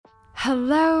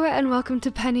Hello and welcome to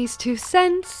Penny's 2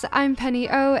 Cents. I'm Penny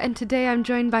O, and today I'm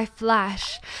joined by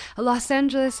FLASCH, a Los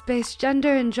Angeles-based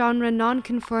gender and genre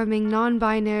non-conforming,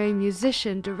 non-binary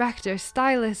musician, director,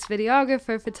 stylist,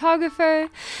 videographer, photographer.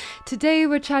 Today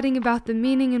we're chatting about the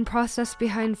meaning and process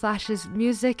behind FLASH's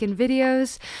music and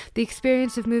videos, the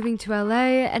experience of moving to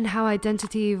LA, and how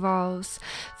identity evolves.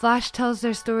 FLASH tells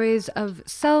their stories of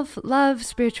self, love,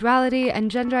 spirituality,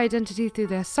 and gender identity through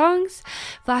their songs.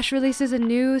 FLASH releases a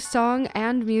new song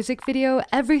and music video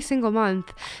every single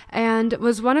month, and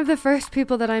was one of the first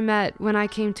people that I met when I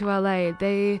came to LA.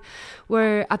 They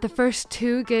were at the first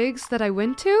 2 gigs that I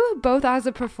went to, both as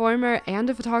a performer and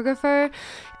a photographer,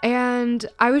 and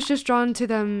I was just drawn to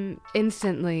them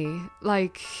instantly.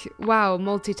 Like, wow,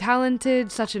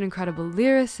 multi-talented, such an incredible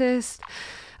lyricist,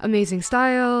 amazing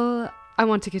style. I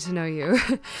want to get to know you.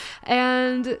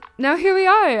 And now here we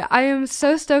are. I am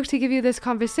so stoked to give you this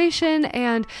conversation,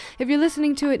 and if you're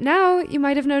listening to it now, you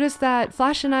might have noticed that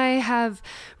Flash and I have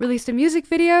released a music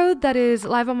video that is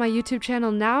live on my YouTube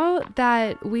channel now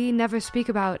that we never speak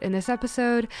about in this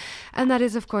episode, and that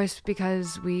is of course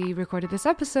because we recorded this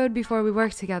episode before we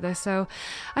worked together. So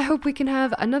I hope we can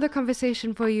have another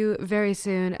conversation for you very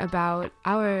soon about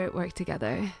our work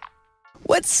together.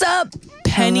 What's up,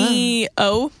 Penny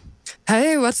O?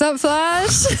 Hey, what's up,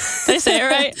 Flash? Did I say it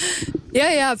right?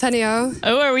 Yeah, Penny O.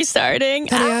 Oh, are we starting?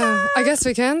 Penny O. I guess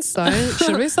we can start.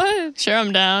 Should we start? Sure,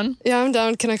 I'm down. Yeah, I'm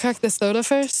down. Can I crack this soda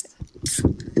first?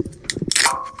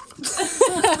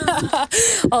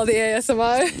 All the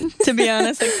ASMR. To be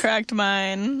honest, I cracked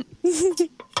mine.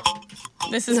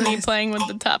 This is me playing with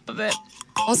the top of it.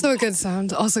 Also a good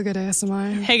sound. Also good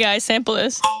ASMR. Hey guys, sample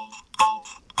this.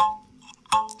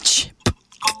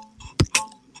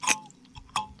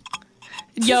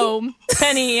 Yo,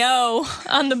 Penny, yo,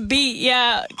 on the beat,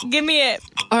 yeah, give me it.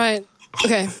 All right,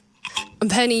 okay. I'm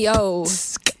Penny O.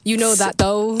 You know that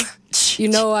though. You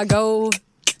know I go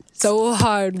so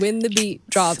hard when the beat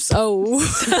drops. Oh.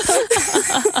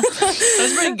 That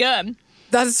was pretty good.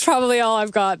 That's probably all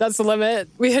I've got. That's the limit.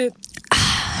 We hit.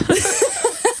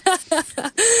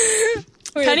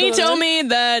 Penny told me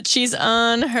that she's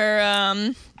on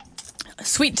her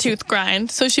sweet tooth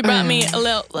grind, so she brought me a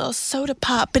little soda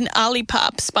pop and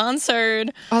Olipop,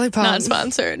 sponsored. Olipop. Not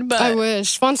sponsored, but I wish.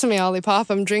 Sponsor me, Olipop.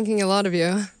 I'm drinking a lot of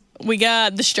you. We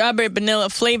got the strawberry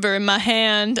vanilla flavor in my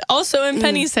hand, also in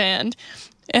Penny's hand.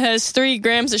 It has 3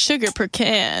 grams of sugar per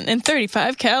can and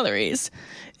 35 calories.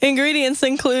 Ingredients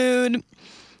include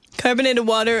carbonated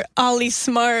water, Ollie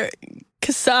Smart,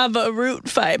 cassava root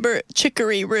fiber,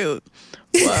 chicory root.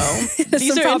 Whoa.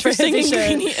 These are interesting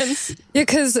ingredients. Yeah,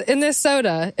 because in this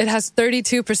soda, it has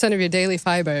 32% of your daily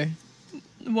fiber.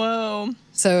 Whoa.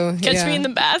 So, Catch me in the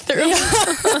bathroom.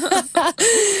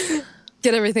 Yeah.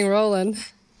 Get everything rolling.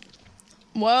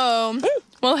 Whoa.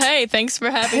 Well, hey, thanks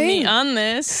for having me on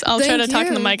this. I'll try to talk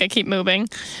in the mic. I keep moving.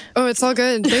 Oh, it's all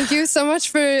good. Thank you so much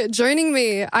for joining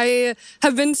me. I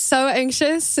have been so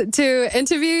anxious to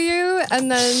interview you,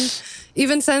 and then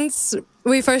even since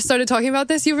we first started talking about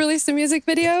this, you released a music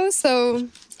video, so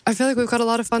I feel like we've got a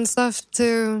lot of fun stuff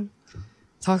to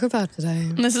talk about today.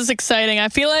 This is exciting. I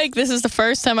feel like this is the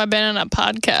first time I've been on a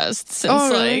podcast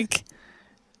since like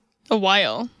a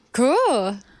while.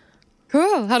 Cool.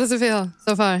 How does it feel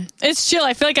so far? It's chill.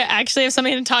 I feel like I actually have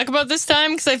something to talk about this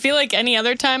time, because I feel like any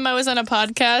other time I was on a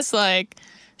podcast, like,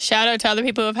 shout out to other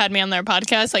people who have had me on their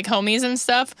podcast, like homies and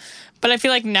stuff. But I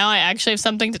feel like now I actually have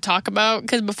something to talk about,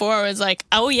 because before I was like,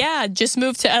 oh yeah, just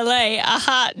moved to LA,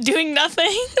 aha, doing nothing.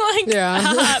 Like,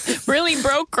 aha, really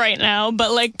broke right now,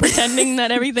 but like pretending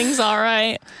that everything's all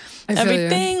right.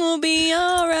 Everything will be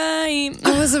all right.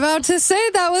 I was about to say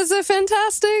that was a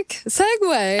fantastic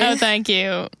segue. Oh, thank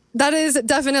you. That is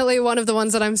definitely one of the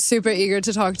ones that I'm super eager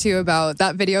to talk to you about.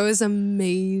 That video is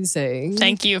amazing.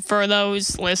 Thank you for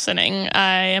those listening.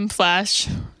 I am Flash.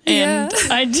 And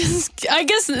I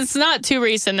guess it's not too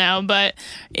recent now, but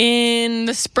in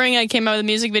the spring I came out with a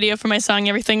music video for my song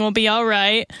Everything Will Be All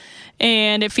Right.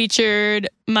 And it featured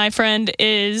my friend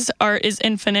Art is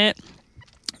Infinite.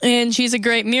 And she's a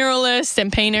great muralist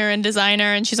and painter and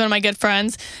designer, and she's one of my good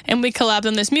friends. And we collabed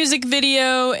on this music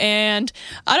video, and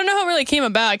I don't know how it really came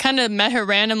about. I kind of met her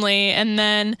randomly, and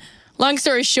then, long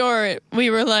story short, we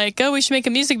were like, oh, we should make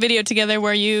a music video together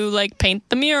where you, like, paint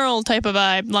the mural type of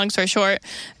vibe, long story short.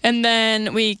 And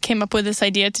then we came up with this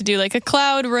idea to do, like, a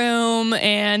cloud room,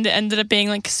 and it ended up being,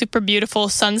 like, a super beautiful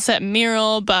sunset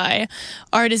mural by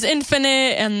Art is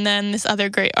Infinite, and then this other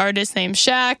great artist named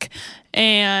Shaq.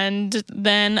 And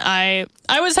then I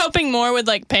was helping more with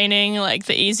like painting, like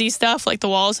the easy stuff, like the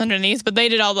walls underneath, but they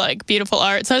did all the like beautiful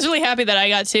art. So I was really happy that I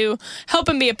got to help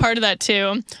and be a part of that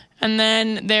too. And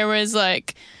then there was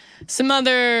like some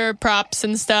other props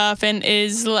and stuff, and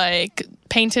is like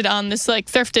painted on this like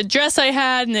thrifted dress I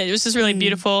had, and it was just really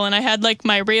beautiful. And I had like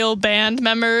my real band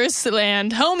members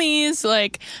and homies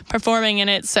like performing in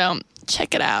it, so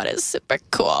check it out. It's super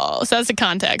cool. So that's the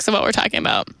context of what we're talking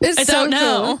about. I don't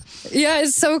know. Cool. Yeah,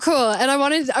 it's so cool. And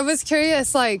I was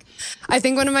curious, like, I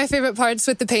think one of my favorite parts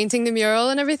with the painting the mural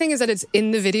and everything is that it's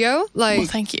in the video. Like, well,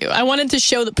 thank you. I wanted to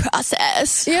show the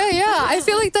process. Yeah. I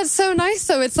feel like that's so nice,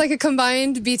 though. It's like a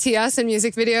combined BTS and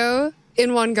music video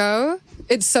in one go.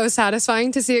 It's so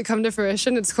satisfying to see it come to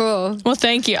fruition. It's cool. Well,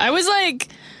 thank you. I was like,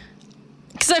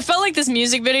 because I felt like this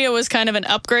music video was kind of an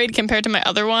upgrade compared to my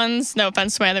other ones. No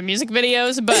offense to my other music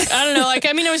videos, but I don't know. Like,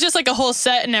 I mean, it was just like a whole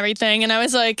set and everything. And I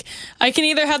was like, I can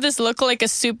either have this look like a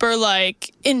super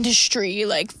like industry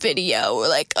like video, or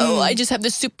like, I just have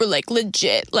this super like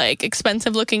legit like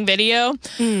expensive looking video,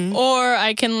 or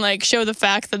I can like show the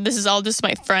fact that this is all just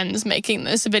my friends making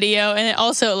this video, and it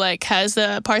also like has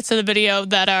the parts of the video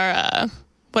that are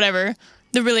whatever,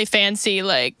 the really fancy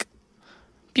like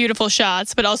beautiful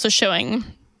shots, but also showing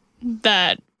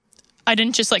that I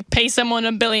didn't just like pay someone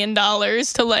 $1 billion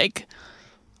to like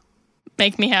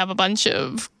make me have a bunch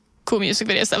of cool music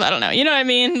video stuff. I don't know. You know what I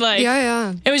mean? Like,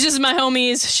 yeah. It was just my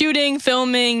homies shooting,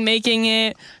 filming, making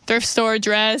it, thrift store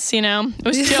dress, you know? It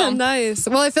was chill. Nice.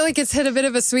 Well, I feel like it's hit a bit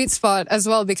of a sweet spot as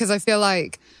well, because I feel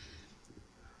like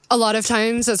a lot of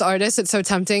times as artists, it's so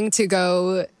tempting to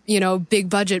go, big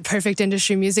budget, perfect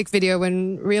industry music video,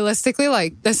 when realistically,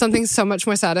 like, there's something so much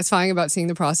more satisfying about seeing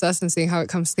the process and seeing how it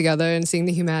comes together and seeing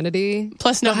the humanity.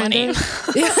 Plus no money. I'm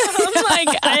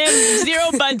like, I have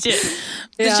zero budget.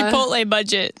 The Chipotle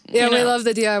budget. Yeah, we love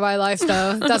the DIY life,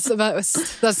 though.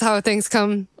 That's how things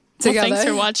come together. Well, thanks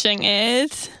for watching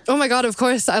it. Oh my God, of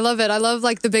course. I love it. I love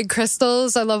like the big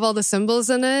crystals. I love all the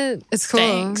symbols in it. It's cool.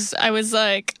 Thanks. I was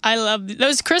like, I love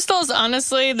those crystals.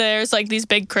 Honestly, there's like these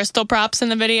big crystal props in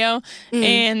the video.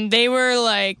 And they were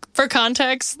like, for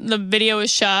context, the video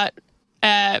was shot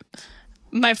at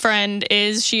my friend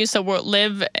she used to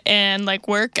live and like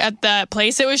work at that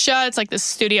place it was shot. It's like this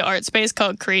studio art space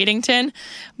called Creatington,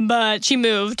 but she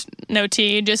moved, no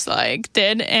tea, just like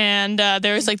did. And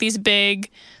there was like these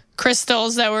big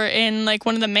crystals that were in like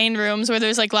one of the main rooms where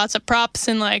there's like lots of props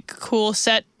and like cool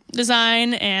set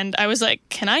design, and I was like,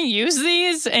 can I use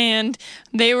these? And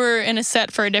they were in a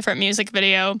set for a different music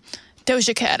video.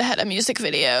 Doja Cat had a music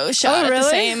video shot at the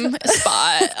same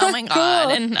spot. Oh my God.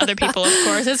 Cool. And other people, of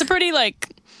course. It's a pretty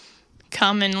like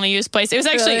commonly used place. It was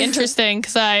actually interesting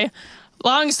because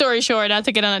long story short, not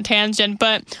to get on a tangent,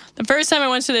 but the first time I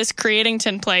went to this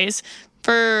Creatington place,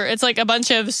 it's like a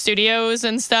bunch of studios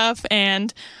and stuff,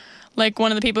 and like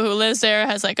one of the people who lives there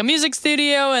has like a music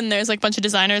studio, and there's like a bunch of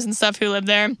designers and stuff who live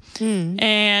there.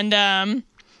 And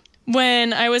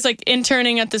when I was like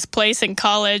interning at this place in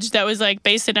college that was like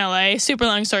based in LA, super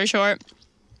long story short,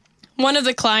 one of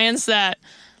the clients that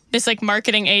this like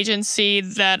marketing agency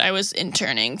that I was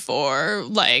interning for,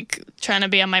 like trying to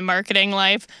be on my marketing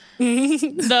life,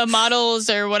 the models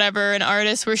or whatever and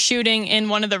artists were shooting in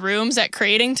one of the rooms at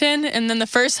Creatington. And then the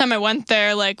first time I went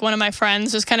there, like one of my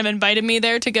friends just kind of invited me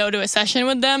there to go to a session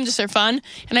with them just for fun.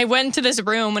 And I went into this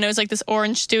room and it was like this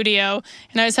orange studio,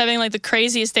 and I was having like the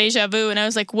craziest deja vu. And I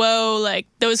was like, whoa, like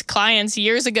those clients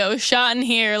years ago shot in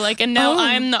here, like, and now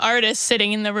I'm the artist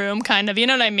sitting in the room, kind of, you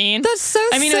know what I mean? That's so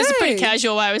I mean, sick. It was pretty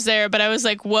casual while I was there, but I was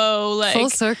like, whoa, like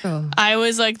full circle. I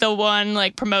was like the one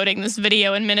like promoting this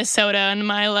video in Minnesota in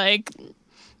my like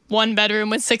one bedroom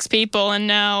with 6 people, and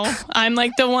now I'm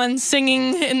like the one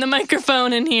singing in the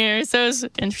microphone in here. So it was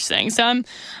interesting. So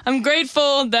I'm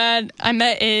grateful that I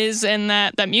met Iz, and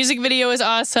that music video is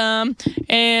awesome,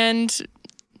 and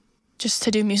just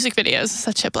to do music videos is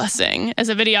such a blessing as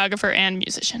a videographer and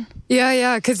musician.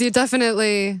 Yeah, because you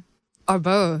definitely are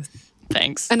both.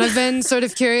 Thanks. And I've been sort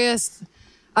of curious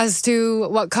as to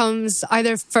what comes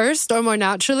either first or more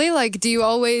naturally. Like, do you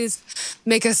always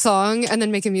make a song and then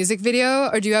make a music video?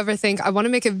 Or do you ever think, I want to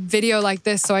make a video like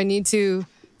this, so I need to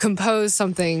compose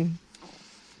something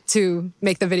to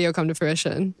make the video come to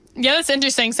fruition? Yeah, that's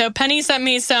interesting. So Penny sent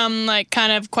me some like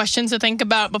kind of questions to think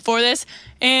about before this,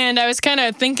 and I was kind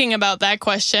of thinking about that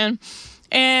question.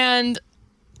 And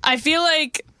I feel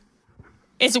like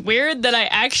it's weird that I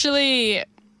actually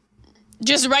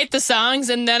just write the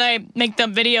songs and then I make the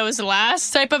videos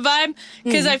last type of vibe.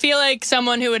 Because I feel like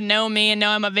someone who would know me and know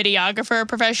I'm a videographer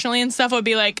professionally and stuff would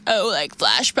be like, oh, like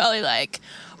Flash probably like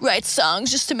writes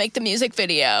songs just to make the music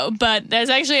video. But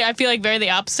that's actually, I feel like very the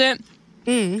opposite.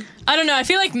 I don't know. I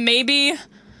feel like maybe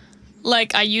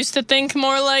like I used to think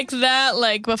more like that,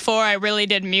 like before I really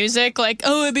did music. Like,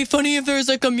 oh, it'd be funny if there was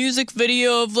like a music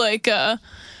video of like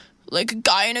like a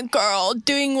guy and a girl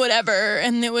doing whatever,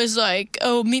 and it was like,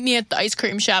 oh, meet me at the ice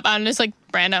cream shop. I'm just like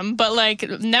random, but like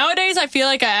nowadays I feel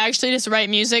like I actually just write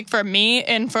music for me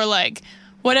and for like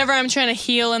whatever I'm trying to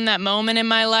heal in that moment in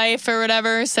my life or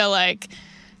whatever. So like,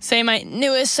 say my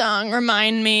newest song,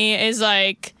 Remind Me, is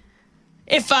like,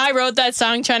 if I wrote that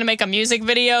song trying to make a music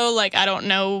video, like I don't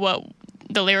know what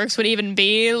the lyrics would even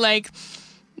be. Like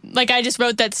I just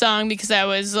wrote that song because I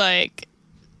was like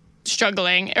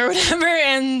struggling or whatever,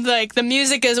 and like the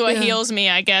music is what heals me,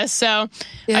 I guess. So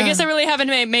I guess I really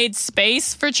haven't made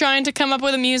space for trying to come up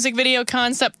with a music video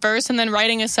concept first and then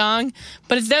writing a song,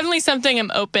 but it's definitely something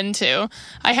I'm open to.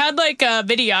 I had like a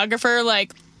videographer,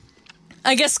 like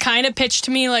I guess kind of pitched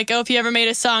to me like, oh, if you ever made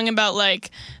a song about like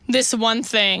this one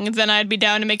thing, then I'd be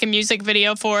down to make a music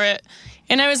video for it.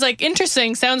 And I was like,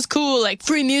 interesting, sounds cool, like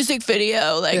free music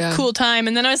video, like cool time.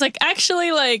 And then I was like,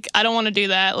 actually, like, I don't want to do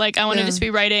that. Like, I want to just be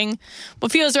writing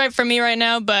what feels right for me right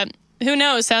now. But who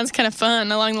knows? Sounds kind of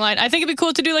fun along the line. I think it'd be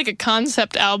cool to do like a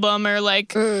concept album or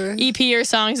like EP or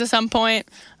songs at some point.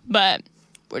 But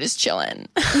we're just chilling.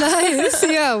 Nice.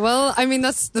 Yeah. Well, I mean,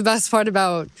 that's the best part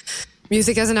about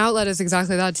music as an outlet is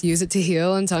exactly that, to use it to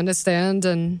heal and to understand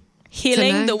and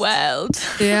healing connect. The world.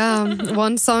 Yeah,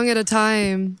 one song at a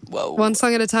time. Whoa. One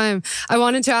song at a time. I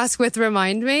wanted to ask with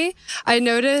Remind Me, I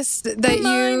noticed that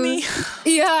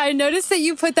I noticed that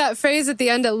you put that phrase at the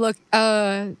end of like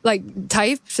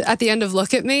typed at the end of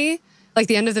Look at Me, like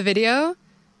the end of the video.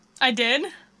 I did?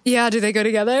 Yeah, do they go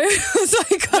together?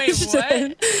 Wait,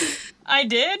 what? I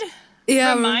did?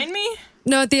 Yeah. Remind Me?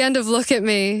 No, at the end of Look at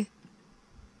Me.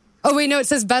 Oh, wait, no, it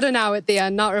says Better Now at the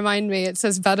end, not Remind Me. It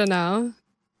says Better Now.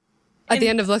 At the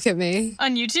end of Look at Me.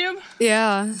 On YouTube?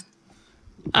 Yeah.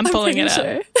 I'm pulling it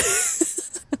up.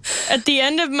 At the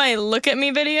end of my Look at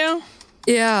Me video?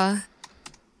 Yeah.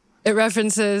 It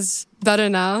references Better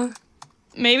Now.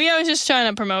 Maybe I was just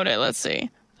trying to promote it. Let's see.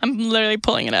 I'm literally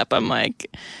pulling it up. I'm like,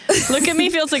 Look at Me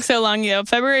feels like so long ago.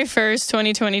 February 1st,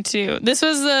 2022. This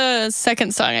was the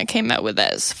second song I came out with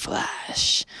as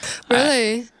FLASH.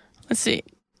 Really? Right. Let's see.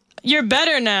 You're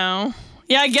Better Now.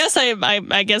 Yeah, I guess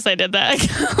I guess I did that.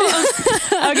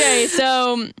 Okay,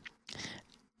 so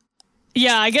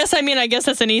yeah, I guess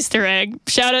that's an Easter egg.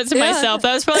 Shout out to myself.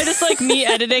 That was probably just like me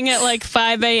editing at like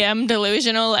 5 a.m.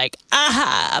 delusional, like,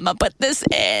 aha, I'm gonna put this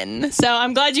in. So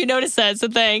I'm glad you noticed that, so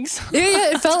thanks.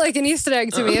 Yeah, it felt like an Easter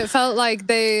egg to me. It felt like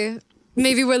they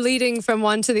maybe were leading from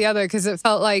one to the other, because it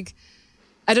felt like,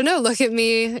 I don't know, Look at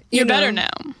Me. You're better now.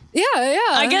 Yeah.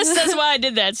 I guess that's why I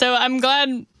did that. So I'm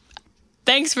glad.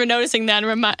 Thanks for noticing that.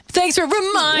 Thanks for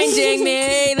reminding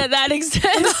me that exists.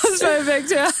 That was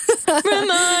perfect, yeah.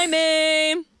 Remind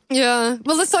me. Yeah.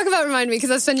 Well, let's talk about Remind Me, because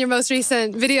that's been your most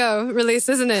recent video release,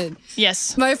 isn't it?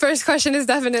 Yes. My first question is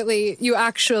definitely, you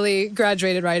actually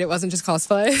graduated, right? It wasn't just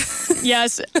cosplay.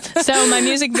 Yes. So my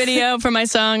music video for my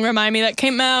song Remind Me, that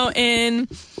came out in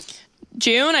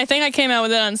June. I think I came out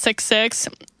with it on 6/6.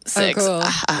 Oh, cool.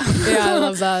 Yeah, I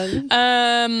love that.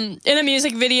 In the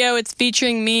music video, it's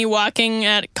featuring me walking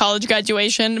at college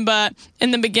graduation, but in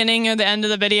the beginning or the end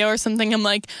of the video or something, I'm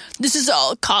like, this is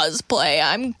all cosplay.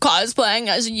 I'm cosplaying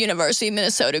as a University of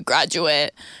Minnesota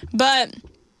graduate. But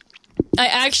I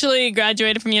actually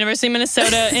graduated from University of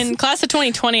Minnesota in class of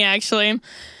 2020, actually.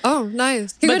 Oh,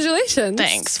 nice. Congratulations. But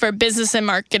thanks, for business and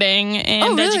marketing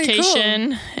and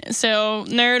education. Cool. So,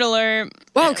 nerd alert.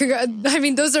 Wow, I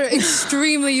mean, those are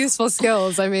extremely useful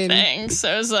skills. I mean, thanks.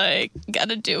 I was like,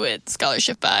 gotta do it.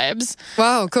 Scholarship vibes.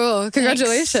 Wow, cool.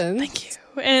 Congratulations. Thank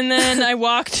you. And then I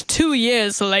walked 2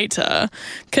 years later,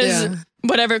 because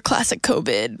whatever classic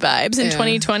COVID vibes in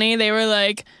 2020, they were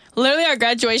like, literally our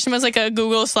graduation was like a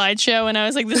Google slideshow, and I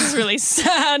was like, this is really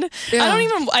sad.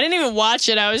 I didn't even watch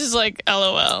it. I was just like,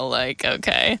 LOL, like,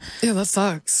 okay. Yeah, that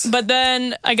sucks. But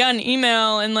then I got an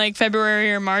email in like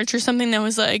February or March or something that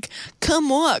was like, come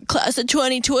walk class of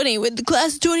 2020 with the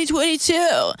class of 2022.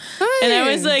 Nice. And I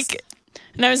was like,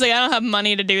 I don't have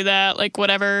money to do that. Like,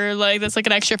 whatever. Like, that's like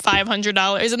an extra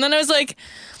 $500. And then I was like,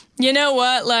 you know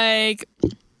what? Like,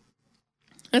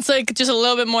 it's like just a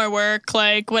little bit more work,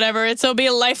 like whatever. It'll be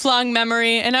a lifelong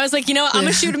memory. And I was like, you know what? I'm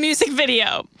going to shoot a music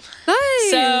video.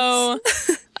 Nice. So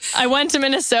I went to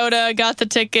Minnesota, got the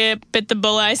ticket, bit the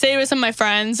bullet. I stayed with some of my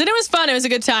friends, and it was fun. It was a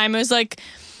good time. It was like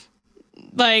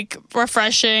like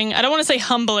refreshing. I don't want to say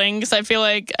humbling because I feel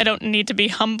like I don't need to be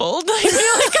humbled. I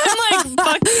feel like I'm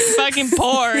like fucking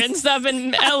poor and stuff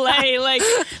in LA. Like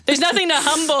there's nothing to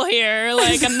humble here.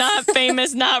 Like I'm not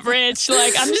famous, not rich.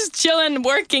 Like I'm just chilling,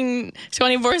 working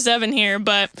 24/7 here.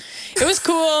 But it was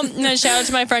cool. And then shout out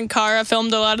to my friend Cara,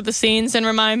 filmed a lot of the scenes and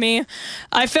remind me.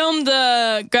 I filmed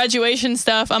the graduation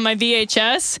stuff on my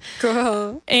VHS.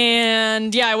 Cool.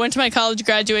 And yeah, I went to my college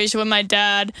graduation with my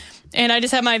dad. And I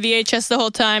just had my VHS the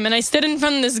whole time. And I stood in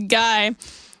front of this guy.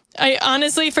 I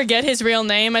honestly forget his real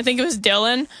name. I think it was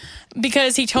Dylan.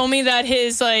 Because he told me that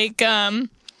his, like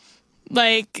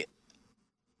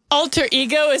alter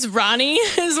ego is Ronnie,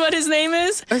 is what his name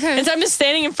is. Okay. And so I'm just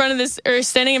standing in front of this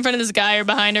guy or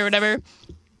behind or whatever.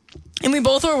 And we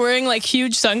both were wearing, like,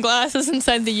 huge sunglasses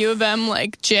inside the U of M,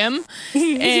 like, gym.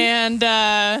 And,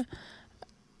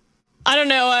 I don't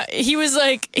know. He was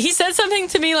like, he said something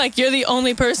to me like, "You're the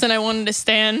only person I wanted to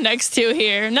stand next to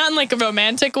here." Not in like a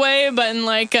romantic way, but in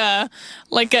like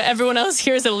everyone else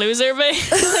here is a loser type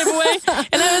of way.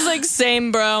 And I was like,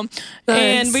 same, bro.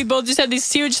 Nice. And we both just had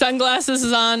these huge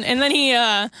sunglasses on. And then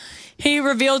he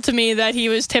revealed to me that he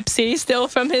was tipsy still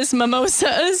from his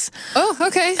mimosas. Oh,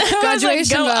 okay.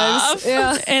 Graduation like, vibes. Off.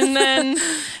 Yeah. And then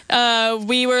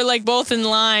we were like both in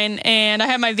line, and I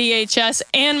had my VHS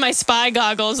and my spy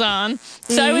goggles on.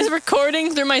 So I was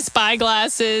recording through my spy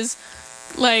glasses,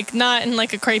 like not in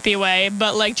like a creepy way,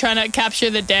 but like trying to capture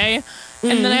the day.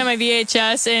 And then I had my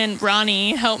VHS, and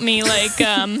Ronnie helped me like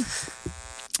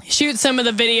shoot some of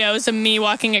the videos of me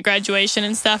walking at graduation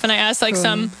and stuff. And I asked like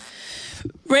some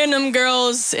random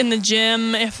girls in the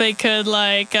gym if they could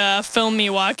like film me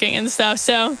walking and stuff.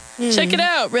 So check it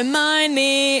out. Remind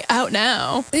Me, out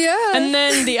now. Yeah. And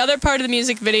then the other part of the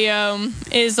music video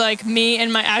is like me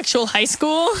in my actual high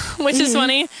school, which is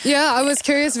funny. Yeah, I was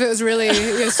curious if it was really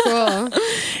your school.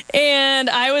 And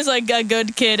I was like a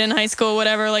good kid in high school,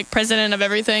 whatever, like president of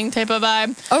everything type of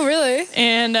vibe. Oh, really?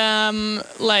 And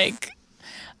like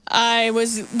I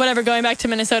was going back to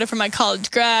Minnesota for my college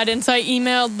grad, and so I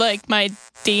emailed like my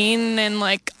dean and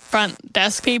like front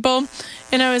desk people,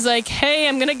 and I was like, "Hey,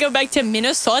 I'm gonna go back to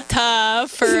Minnesota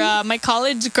for my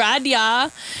college grad,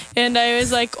 yeah." And I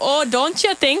was like, "Oh, don't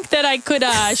you think that I could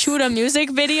shoot a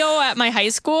music video at my high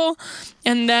school?"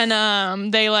 And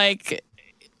then they like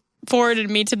forwarded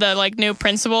me to the like new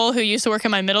principal who used to work in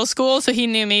my middle school, so he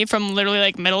knew me from literally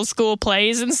like middle school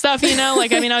plays and stuff, you know.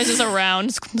 Like I mean, I was just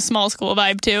around small school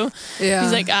vibe too. Yeah.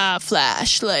 He's like,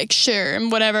 Flash, like sure,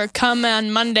 and whatever, come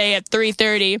on Monday at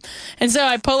 3:30. And so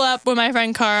I pull up with my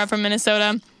friend Cara from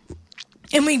Minnesota,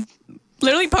 and we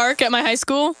literally park at my high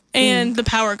school, and the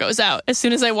power goes out as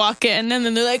soon as I walk in. And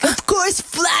then they're like, "Of course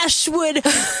Flash would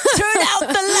turn out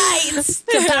the lights.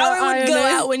 The power would go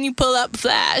out when you pull up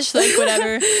Flash," like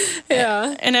whatever.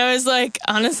 Yeah. And I was like,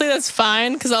 honestly, that's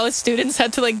fine, because all the students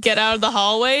had to like get out of the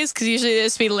hallways, because usually they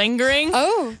just be lingering.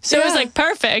 Oh, so it was like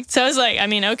perfect. So I was like, I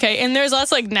mean, okay. And there's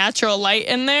lots of like natural light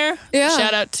in there. Yeah.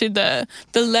 Shout out to the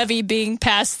levee being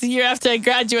passed the year after I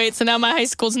graduate, so now my high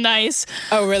school's nice.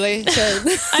 Oh, really?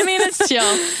 Good. I mean, it's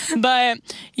chill. But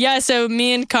yeah, so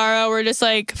me and Cara were just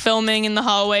like filming in the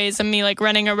hallways and me like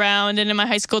running around and in my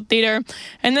high school theater.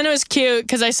 And then it was cute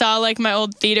because I saw like my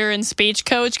old theater and speech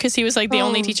coach, because he was like the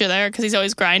only teacher there because he's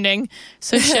always grinding.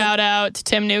 So shout out to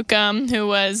Tim Newcomb, who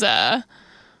was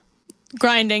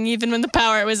grinding even when the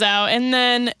power was out. And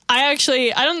then I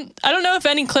don't know if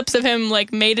any clips of him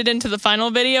like made it into the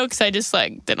final video, because I just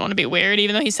like didn't want to be weird,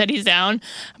 even though he said he's down.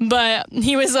 But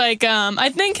he was like I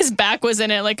think his back was in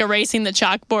it, like erasing the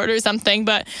chalkboard or something.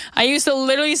 But I used to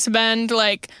literally spend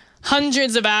like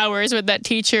hundreds of hours with that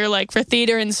teacher, like for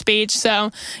theater and speech.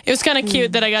 So it was kind of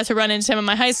cute that I got to run into him in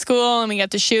my high school and we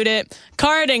got to shoot it.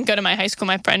 Cara didn't go to my high school,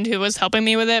 my friend who was helping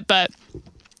me with it, but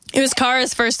it was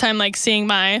Cara's first time like seeing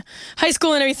my high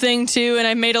school and everything too. And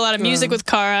I made a lot of music with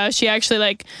Cara. She actually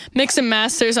like mixed and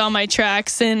masters all my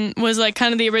tracks and was like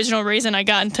kind of the original reason I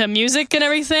got into music and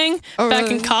everything back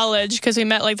in college, because we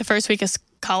met like the first week of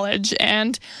college,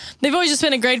 and they've always just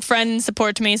been a great friend and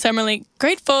support to me. So I'm really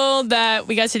grateful that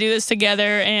we got to do this together,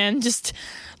 and just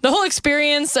the whole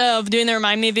experience of doing the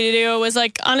Remind Me video was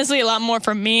like honestly a lot more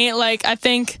for me. Like I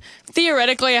think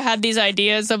theoretically I had these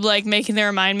ideas of like making the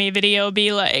Remind Me video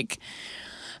be like,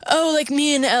 oh, like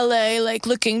me in LA, like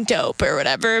looking dope or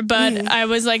whatever. But I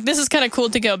was like, this is kind of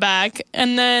cool to go back.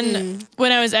 And then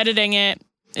when I was editing it,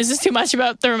 is this too much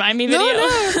about the Remind Me video?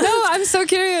 No, I'm so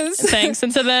curious. Thanks.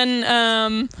 And so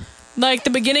then like the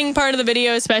beginning part of the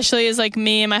video especially is like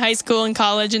me and my high school and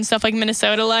college and stuff, like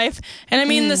Minnesota life. And I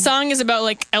mean, the song is about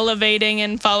like elevating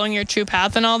and following your true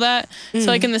path and all that. So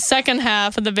like in the second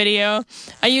half of the video,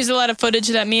 I use a lot of footage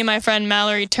that me and my friend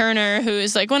Mallory Turner, who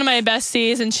is like one of my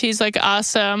besties, and she's like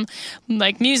awesome,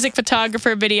 like music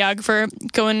photographer, videographer,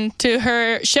 going to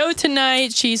her show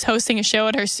tonight. She's hosting a show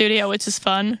at her studio, which is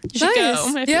fun. You should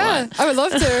go if you want. I would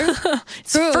love to.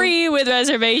 It's free with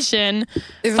reservation,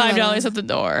 $5 at the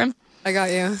door. I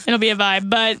got you. It'll be a vibe,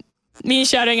 but me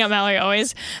shouting out Mallory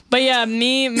always. But yeah,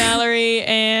 me, Mallory,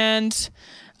 and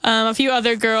a few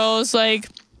other girls, like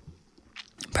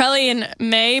probably in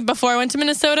May before I went to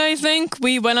Minnesota, I think,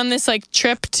 we went on this like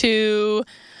trip to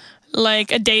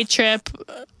like a day trip.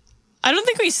 I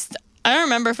don't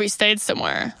remember if we stayed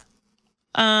somewhere.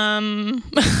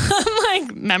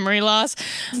 Like memory loss,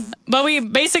 but we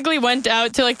basically went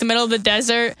out to like the middle of the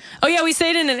desert. Oh yeah, we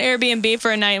stayed in an Airbnb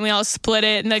for a night, and we all split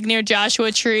it, like near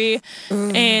Joshua Tree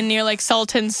and near like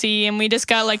Salton Sea, and we just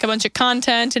got like a bunch of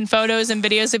content and photos and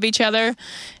videos of each other.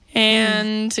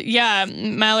 And yeah,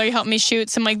 Mallory helped me shoot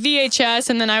some like VHS,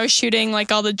 and then I was shooting like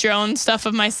all the drone stuff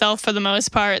of myself for the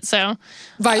most part. So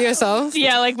by yourself?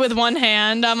 Yeah, like with one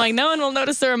hand. I'm like, no one will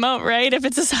notice the remote, right? If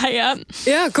it's this high up.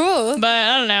 Yeah, cool. But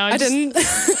I don't know. I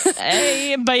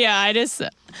didn't. But yeah,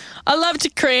 I love to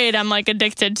create. I'm like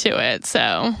addicted to it.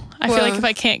 So I feel like if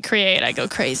I can't create, I go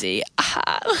crazy.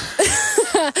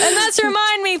 And that's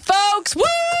Remind Me, folks. Woo!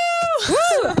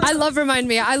 Woo! I love Remind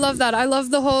Me. I love that. I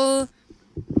love the whole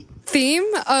theme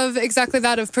of exactly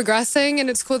that, of progressing, and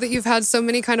it's cool that you've had so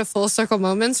many kind of full circle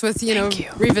moments with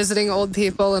revisiting old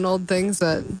people and old things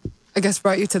that I guess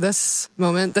brought you to this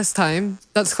moment, this time.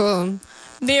 That's cool.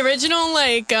 The original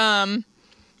like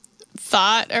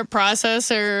thought or process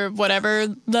or whatever,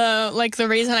 the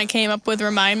reason I came up with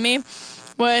Remind Me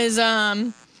was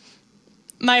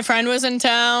my friend was in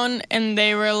town, and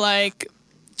they were like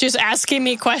just asking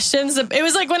me questions. It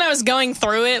was like when I was going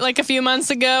through it like a few months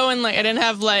ago, and like I didn't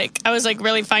have I was like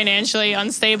really financially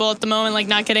unstable at the moment, like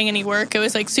not getting any work. It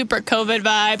was like super COVID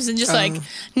vibes and just like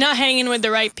not hanging with the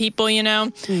right people,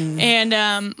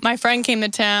 And my friend came to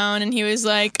town, and he was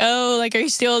like, oh, like, are you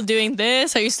still doing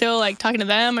this? Are you still like talking to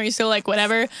them? Are you still like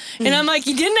whatever? And I'm like,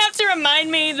 you didn't have to remind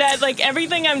me that like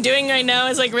everything I'm doing right now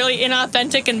is like really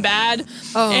inauthentic and bad.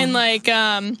 And like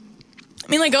I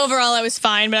mean, like, overall, I was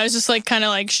fine, but I was just, like, kind of,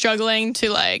 like, struggling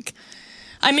to, like...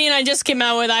 I mean, I just came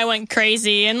out with I Went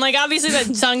Crazy, and, like, obviously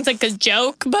that song's, like, a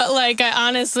joke, but, like, I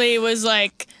honestly was,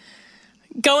 like,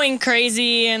 going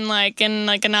crazy and, like, in,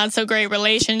 like, a not-so-great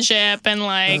relationship, and,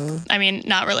 like, I mean,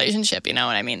 not relationship, you know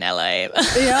what I mean, LA.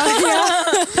 Yeah.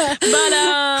 But,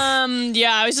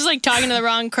 yeah, I was just, like, talking to the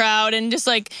wrong crowd, and just,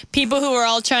 like, people who were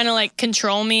all trying to, like,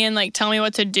 control me and, like, tell me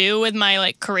what to do with my,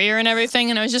 like, career and everything,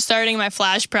 and I was just starting my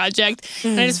FLASH project,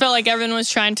 and I just felt like everyone was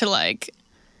trying to, like,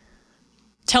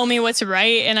 tell me what's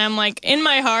right, and I'm, like, in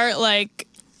my heart, like,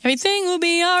 everything will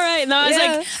be all right. And I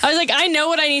was like, I know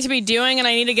what I need to be doing, and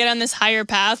I need to get on this higher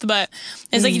path, but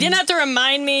it's like, you didn't have to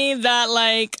remind me that,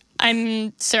 like,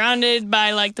 I'm surrounded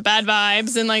by, like, the bad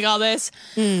vibes and, like, all this.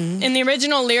 In the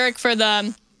original lyric for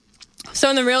so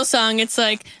in the real song, it's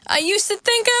like, I used to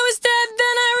think I was dead,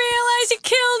 then I realized you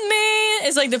killed me.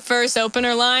 It's like the first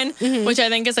opener line, which I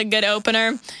think is a good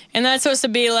opener. And that's supposed to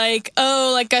be like,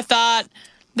 oh, like, I thought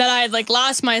that I had, like,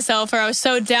 lost myself, or I was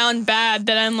so down bad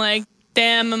that I'm like,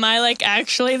 damn, am I, like,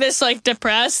 actually this, like,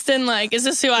 depressed? And, like, is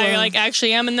this who I, like,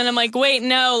 actually am? And then I'm like, wait,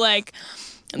 no, like,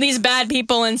 these bad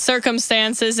people and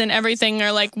circumstances and everything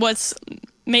are, like, what's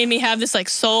made me have this, like,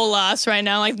 soul loss right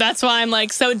now. Like, that's why I'm,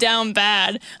 like, so down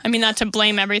bad. I mean, not to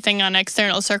blame everything on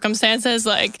external circumstances.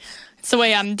 Like, it's the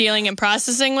way I'm dealing and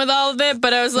processing with all of it.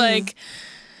 But I was, like,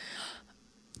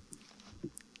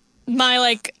 my,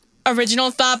 like, original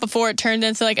thought before it turned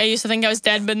into, like, I used to think I was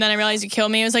dead, but then I realized you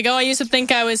killed me. It was like, oh, I used to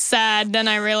think I was sad, then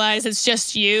I realized it's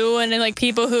just you. And then, like,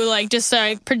 people who, like, just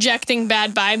start projecting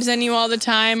bad vibes on you all the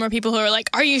time, or people who are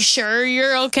like, are you sure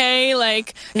you're okay?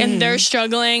 Like, and they're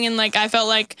struggling, and, like, I felt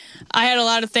like I had a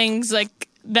lot of things, like,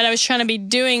 that I was trying to be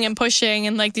doing and pushing,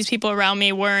 and, like, these people around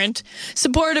me weren't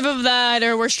supportive of that,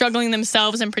 or were struggling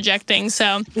themselves and projecting.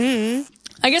 So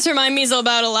I guess Remind Me is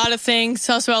about a lot of things. It's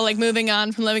also about, like, moving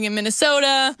on from living in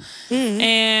Minnesota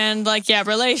and, like, yeah,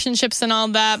 relationships and all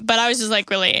that. But I was just,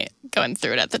 like, really going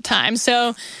through it at the time.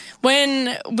 So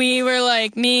when we were,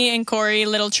 like, me and Corey,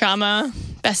 Little Trauma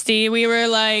bestie, we were,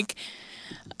 like,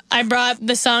 I brought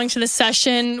the song to the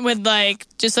session with, like,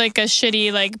 just, like, a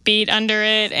shitty, like, beat under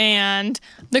it. And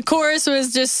the chorus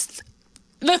was just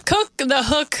the cook.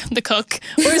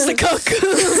 Where's the cook?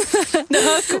 The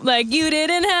hook, like, you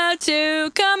didn't have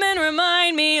to come and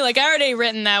remind me. Like, I already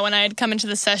written that when I had come into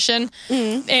the session.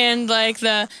 And, like,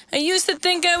 I used to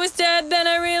think I was dead, then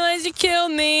I realized you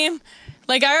killed me.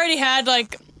 Like, I already had,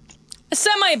 like, a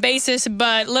semi-basis,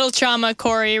 but Little Trauma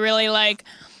Corey really, like,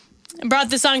 brought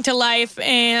the song to life.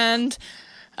 And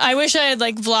I wish I had,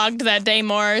 like, vlogged that day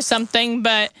more or something,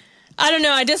 but I don't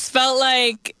know. I just felt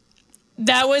like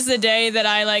that was the day that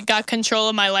I, like, got control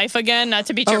of my life again. Not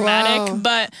to be dramatic,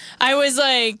 but I was,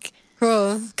 like,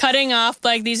 cutting off,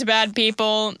 like, these bad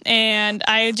people, and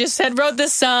I just wrote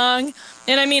this song.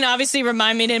 And I mean, obviously,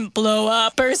 Remind Me didn't blow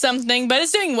up or something, but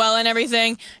it's doing well and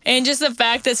everything. And just the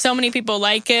fact that so many people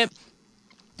like it,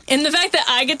 and the fact that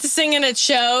I get to sing it at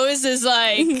shows is,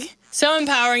 like, so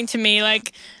empowering to me.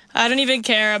 Like, I don't even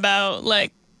care about,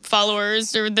 like,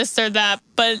 followers or this or that,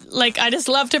 but, like, I just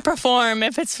love to perform.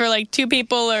 If it's for, like, 2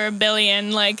 people or 1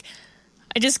 billion, like,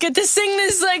 I just get to sing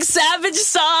this, like, savage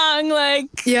song,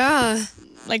 like, yeah,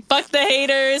 like, fuck the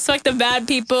haters, fuck the bad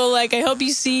people. Like, I hope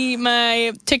you see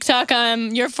my TikTok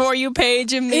on your For You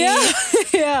page of me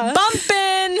yeah.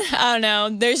 bumping. I don't know,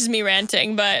 there's just me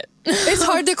ranting, but it's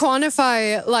hard to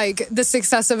quantify, like, the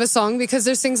success of a song, because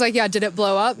there's things like, yeah, did it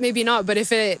blow up? Maybe not, but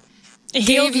if it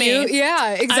healed me.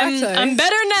 Yeah, exactly. I'm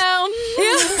better now.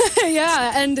 Yeah,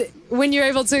 yeah. And when you're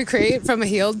able to create from a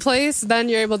healed place, then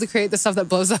you're able to create the stuff that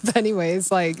blows up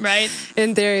anyways. Like, right.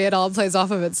 In theory, it all plays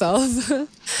off of itself.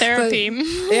 Therapy.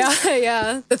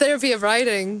 Yeah. The therapy of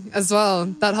writing as well.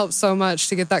 That helps so much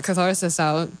to get that catharsis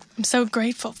out. I'm so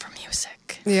grateful for music.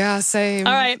 Yeah, same.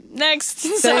 All right, next.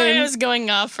 Sorry, I was going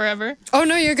off forever. Oh,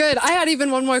 no, you're good. I had even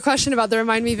one more question about the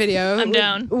Remind Me video. I'm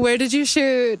down. Where did you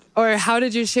shoot, or how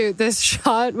did you shoot this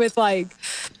shot with, like,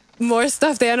 more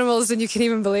stuffed animals than you can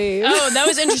even believe? Oh, that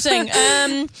was interesting.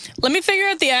 Let me figure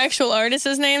out the actual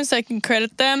artist's name so I can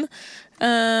credit them.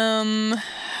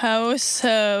 House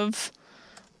of...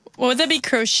 What would that be?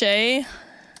 Crochet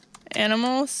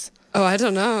Animals? Oh, I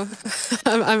don't know.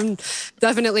 I'm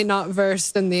definitely not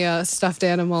versed in the stuffed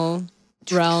animal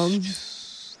realm.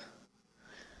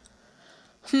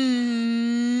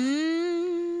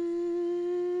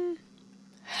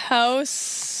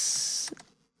 House.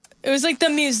 It was like the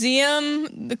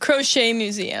museum, the Crochet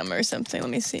Museum or something. Let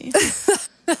me see.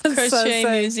 Crochet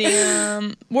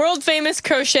Museum. World famous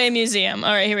Crochet Museum.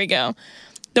 All right, here we go.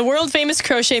 The world famous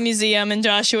Crochet Museum in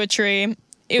Joshua Tree.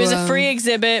 It was a free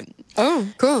exhibit. Oh,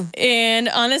 cool. And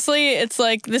honestly, it's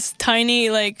like this tiny,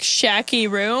 like, shacky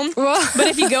room. Whoa. But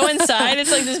if you go inside,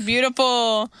 it's like this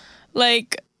beautiful,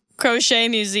 like, crochet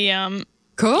museum.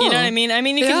 Cool. You know what I mean? I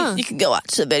mean, you can go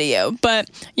watch the video, but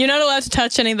you're not allowed to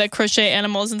touch any of the crochet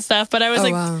animals and stuff. But I was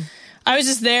I was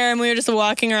just there, and we were just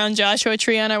walking around Joshua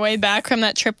Tree on our way back from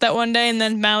that trip that one day, and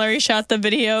then Mallory shot the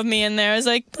video of me in there. I was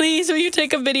like, please, will you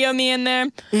take a video of me in there?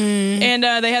 And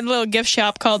they had a little gift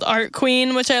shop called Art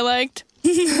Queen, which I liked.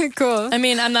 Cool. I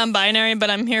mean, I'm non-binary, but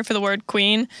I'm here for the word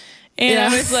queen. And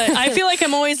I was like, I feel like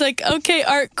I'm always like, okay,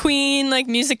 art queen, like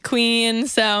music queen.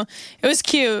 So it was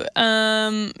cute.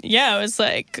 I was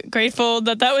like grateful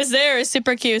that was there. It's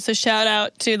super cute. So shout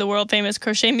out to the world famous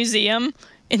Crochet Museum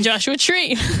in Joshua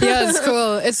Tree. Yeah, it's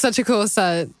cool. It's such a cool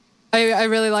set. I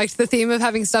really liked the theme of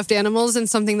having stuffed animals and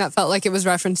something that felt like it was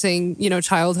referencing, you know,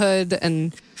 childhood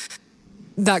and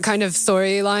that kind of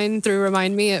storyline through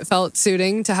Remind Me. It felt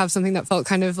suiting to have something that felt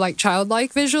kind of like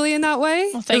childlike visually in that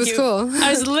way. Well, it was cool. I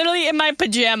was literally in my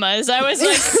pajamas. I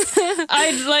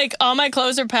was like, all my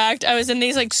clothes are packed. I was in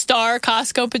these like Star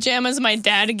Costco pajamas my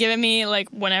dad had given me like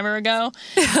whenever ago.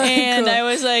 And cool. I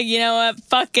was like, you know what?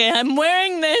 Fuck it. I'm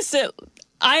wearing this.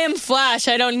 I am Flash.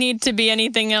 I don't need to be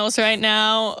anything else right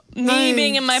now. Me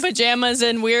being in my pajamas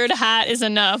and weird hat is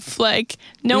enough. Like,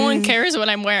 no one cares what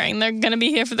I'm wearing. They're going to be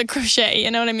here for the crochet,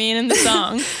 you know what I mean, in the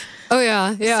song. Oh,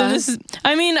 yeah, yeah. So this is,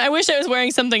 I mean, I wish I was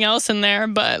wearing something else in there,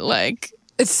 but, like,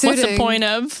 it's suiting. What's the point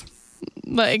of,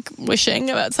 like, wishing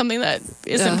about something that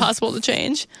is impossible to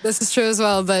change? This is true as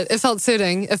well, but it felt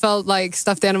suiting. It felt like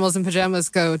stuffed animals and pajamas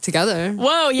go together.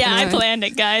 Whoa, yeah, anyway. I planned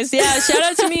it, guys. Yeah, shout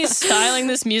out to me styling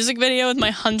this music video with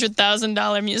my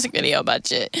 $100,000 music video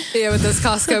budget. Yeah, with those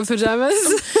Costco pajamas.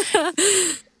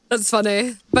 That's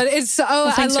funny. But it's,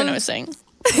 thanks for noticing.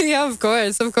 Yeah, of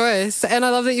course. And I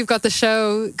love that you've got the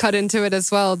show cut into it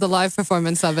as well, the live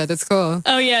performance of it. It's cool.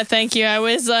 Oh, yeah, thank you. I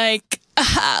was like,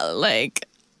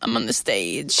 I'm on the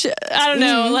stage. I don't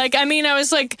know. Like, I mean, I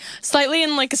was like slightly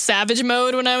in like a savage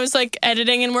mode when I was like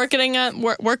editing and working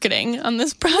on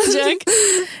this project.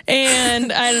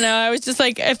 And I don't know. I was just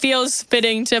like, it feels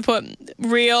fitting to put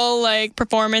real like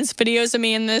performance videos of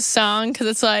me in this song because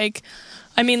it's like,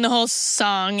 I mean, the whole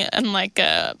song and like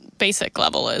a basic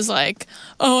level is like,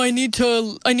 oh, I need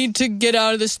to get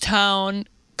out of this town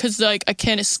because like I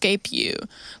can't escape you.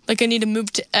 Like I need to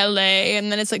move to LA,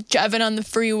 and then it's like driving on the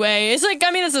freeway. It's like,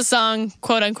 I mean, it's a song,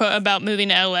 quote unquote, about moving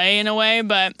to LA in a way,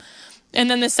 but. And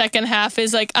then the second half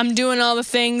is like, I'm doing all the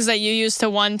things that you used to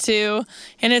want to.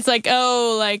 And it's like,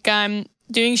 oh, like I'm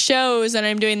doing shows and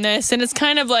I'm doing this. And it's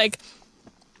kind of like,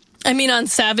 I mean, on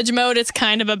Savage Mode, it's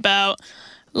kind of about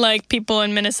like people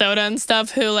in Minnesota and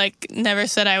stuff who like never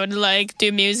said I would like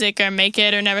do music or make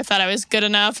it or never thought I was good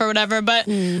enough or whatever. But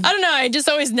I don't know. I just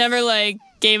always never like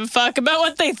gave a fuck about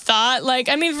what they thought. Like,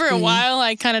 I mean, for a while,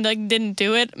 I kind of like didn't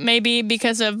do it, maybe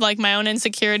because of like my own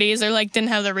insecurities or like didn't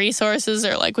have the resources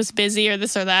or like was busy or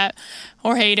this or that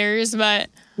or haters. But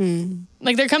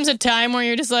like there comes a time where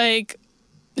you're just like,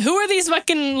 who are these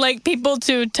fucking like people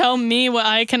to tell me what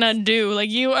I cannot do?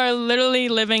 Like, you are literally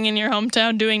living in your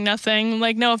hometown doing nothing.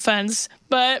 Like, no offense,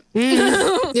 but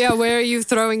yeah, where are you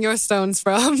throwing your stones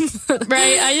from?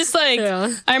 Right. I just like,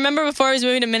 I remember before I was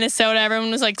moving to Minnesota,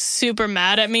 everyone was like super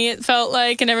mad at me, it felt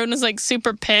like, and everyone was like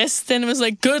super pissed and it was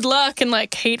like good luck and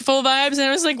like hateful vibes. And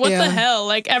I was like, what the hell?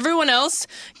 Like, everyone else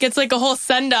gets like a whole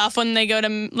send off when they go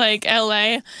to like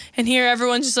LA, and here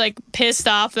everyone's just like pissed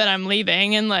off that I'm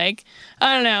leaving. And like,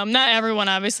 I don't know, not everyone,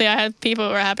 obviously. I had people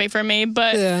who were happy for me,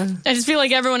 but I just feel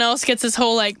like everyone else gets this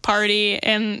whole like party,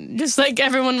 and just like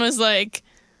everyone was like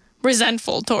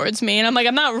resentful towards me. And I'm like,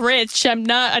 I'm not rich.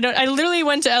 I literally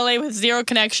went to LA with zero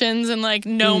connections and like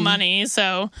no money.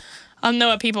 So I don't know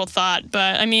what people thought,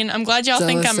 but I mean, I'm glad y'all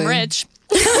think I'm rich.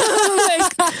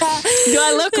 Like, do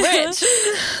I look rich?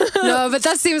 No, but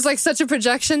that seems like such a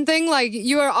projection thing. Like,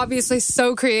 you are obviously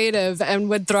so creative and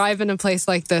would thrive in a place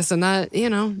like this, and that, you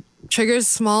know, triggers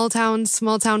small town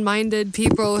minded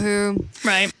people who,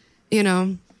 you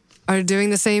know, are doing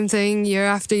the same thing year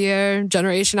after year,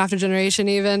 generation after generation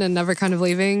even, and never kind of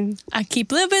leaving. I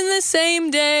keep living the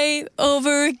same day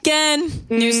over again.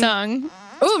 New song.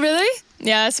 Oh, really?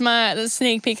 Yeah, it's the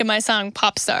sneak peek of my song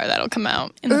Pop Star that'll come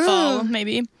out in the fall,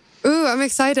 maybe. Ooh, I'm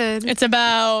excited. It's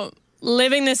about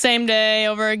living the same day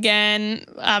over again,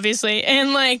 obviously,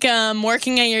 and like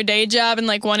working at your day job and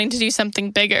like wanting to do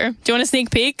something bigger. Do you want a sneak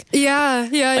peek? Yeah,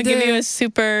 I'll give you a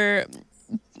super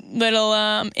little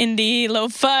indie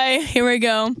lo-fi. Here we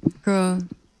go. Cool.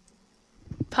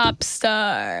 Pop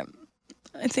Star.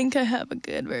 I think I have a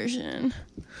good version.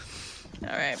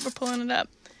 All right, we're pulling it up.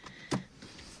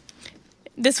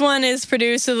 This one is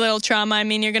produced with a little trauma. I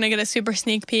mean, you're going to get a super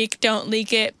sneak peek. Don't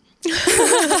leak it.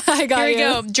 I got Here we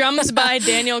go. Drums by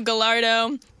Daniel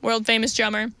Gallardo, world famous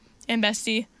drummer and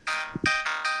bestie.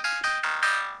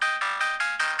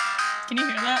 Can you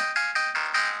hear that?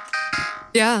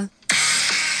 Yeah.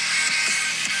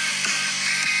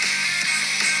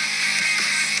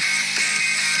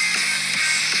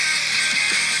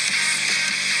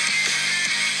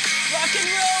 Rock and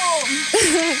roll.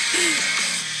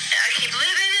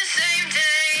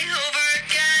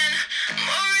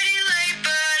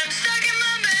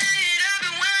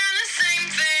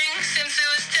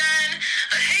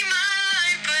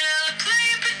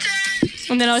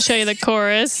 And then I'll show you the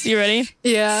chorus. You ready?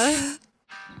 Yeah.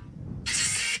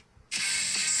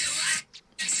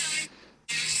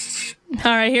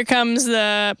 All right, here comes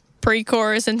the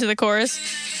pre-chorus into the chorus.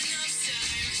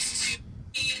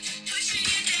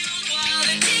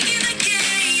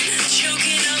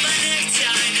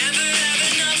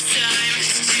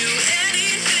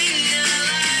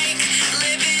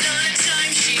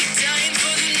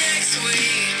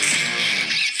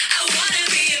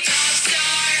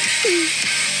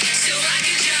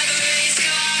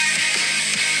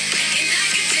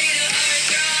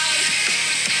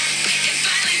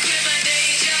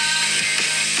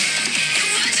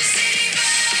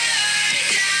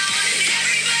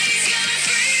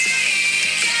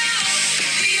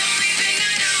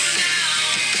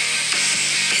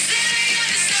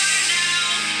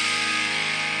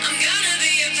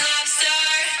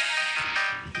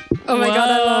 Oh my God,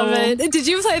 I love it. Did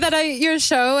you play that at your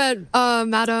show at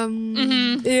Madam?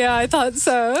 Mm-hmm. Yeah, I thought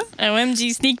so.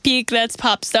 OMG sneak peek, that's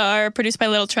Pop Star, produced by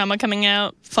Little Trauma, coming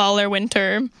out fall or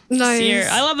winter this year.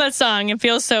 I love that song. It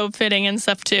feels so fitting and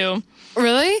stuff too.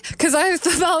 Really? Because I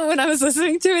felt when I was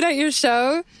listening to it at your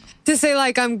show, to say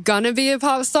like I'm gonna be a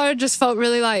pop star just felt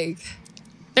really like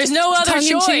there's no other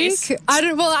choice.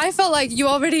 I felt like you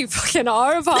already fucking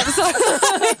are a pop star.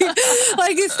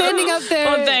 like standing up there.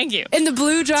 Well, thank you. In the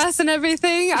blue dress and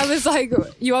everything. I was like,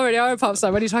 you already are a pop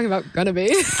star. What are you talking about? Gonna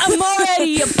be? I'm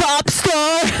already a pop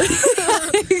star.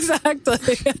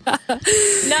 Exactly.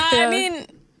 I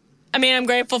mean, I'm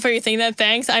grateful for you thinking that.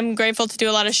 Thanks. I'm grateful to do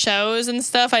a lot of shows and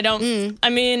stuff. I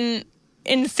mean,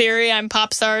 in theory, I'm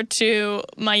pop star to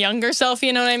my younger self,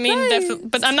 you know what I mean? Nice.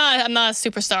 But I'm not a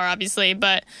superstar, obviously,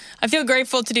 but I feel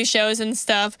grateful to do shows and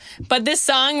stuff. But this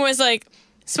song was like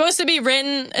supposed to be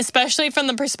written, especially from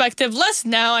the perspective, less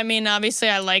now. I mean, obviously,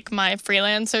 I like my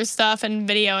freelancer stuff and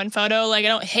video and photo. Like, I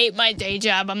don't hate my day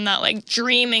job. I'm not, like,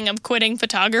 dreaming of quitting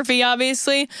photography,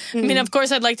 obviously. I mean, of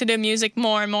course, I'd like to do music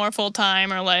more and more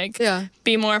full-time or, like,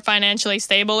 be more financially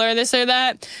stable or this or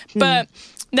that. But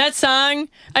that song,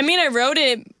 I mean, I wrote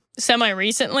it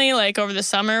semi-recently, like, over the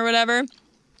summer or whatever,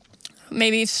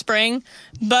 maybe spring.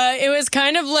 But it was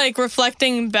kind of, like,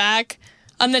 reflecting back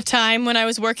on the time when I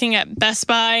was working at Best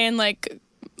Buy and, like,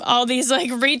 all these,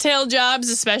 like, retail jobs,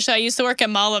 especially. I used to work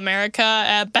at Mall of America,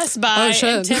 at Best Buy,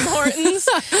 and Tim Hortons.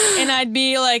 And I'd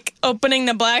be, like, opening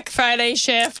the Black Friday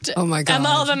shift at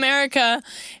Mall of America.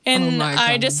 And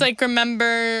I just, like,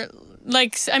 remember,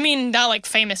 like, I mean, not, like,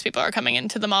 famous people are coming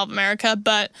into the Mall of America,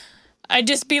 but I'd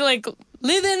just be, like,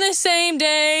 living the same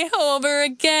day over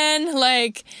again,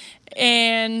 like,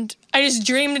 and I just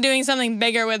dreamed of doing something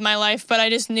bigger with my life, but I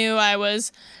just knew I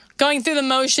was going through the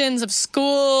motions of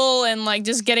school and, like,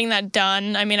 just getting that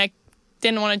done. I mean, I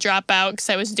didn't want to drop out because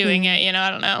I was doing it, you know, I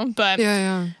don't know. But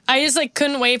I just, like,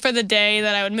 couldn't wait for the day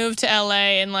that I would move to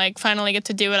LA and, like, finally get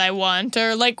to do what I want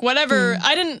or, like, whatever.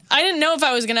 I didn't know if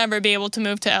I was going to ever be able to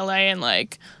move to LA and,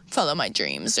 like, follow my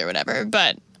dreams or whatever,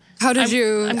 but how did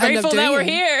you I'm grateful that we're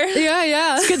here.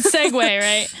 Yeah. It's a good segue,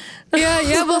 right?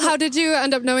 Yeah. Well, how did you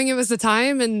end up knowing it was the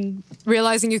time and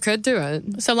realizing you could do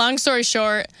it? So long story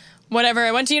short, whatever,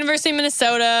 I went to University of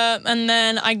Minnesota and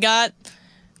then I got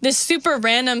this super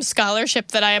random scholarship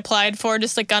that I applied for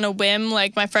just like on a whim,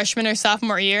 like my freshman or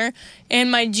sophomore year. In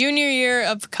my junior year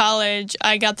of college,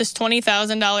 I got this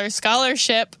 $20,000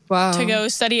 scholarship to go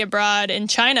study abroad in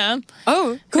China.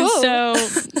 Oh, cool. And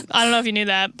so I don't know if you knew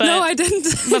that, but no, I didn't.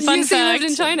 But fun fact, you lived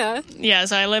in China. Yeah,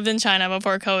 so I lived in China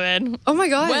before COVID. Oh my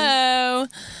god. Whoa.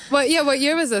 What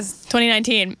year was this?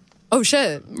 2019. Oh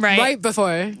shit. Right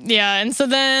before. Yeah, and so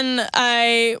then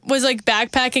I was like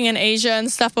backpacking in Asia and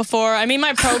stuff before. I mean,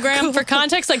 my program, for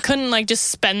context, I couldn't like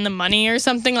just spend the money or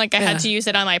something. Like I had to use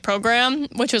it on my program,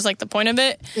 which was like the point of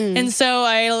it. And so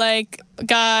I like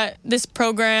got this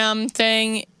program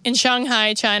thing in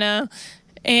Shanghai, China.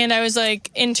 And I was, like,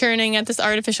 interning at this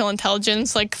artificial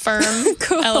intelligence, like, firm,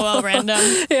 LOL random,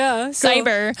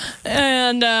 cyber.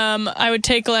 And I would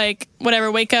take, like,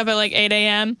 wake up at, like, 8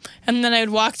 a.m. And then I would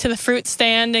walk to the fruit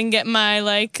stand and get my,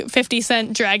 like,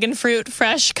 50-cent dragon fruit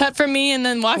fresh cut for me and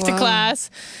then walk to class.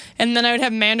 And then I would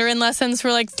have Mandarin lessons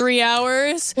for, like, 3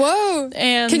 hours. Whoa.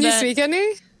 And can you speak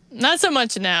any? Not so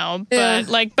much now, but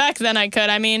like back then I could.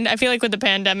 I mean, I feel like with the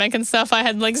pandemic and stuff, I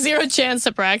had like zero chance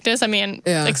to practice. I mean,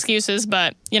 excuses,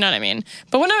 but you know what I mean.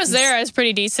 But when I was there, I was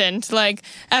pretty decent. Like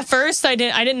at first, I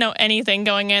didn't know anything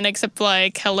going in except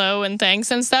like hello and thanks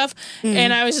and stuff.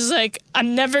 And I was just like,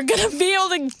 I'm never gonna be able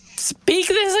to speak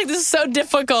this. Like this is so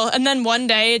difficult. And then one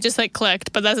day it just like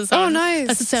clicked. But that's its own.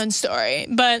 That's its own story.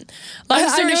 But long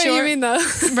story short, what you mean though,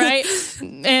 right?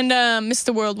 And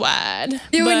Mr. Worldwide.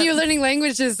 Yeah, when you're learning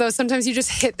languages, though, sometimes you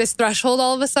just hit this threshold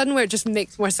all of a sudden where it just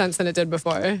makes more sense than it did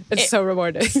before. It's so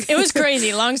rewarding. It was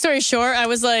crazy. Long story short, I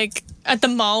was like at the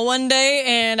mall one day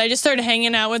and I just started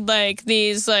hanging out with like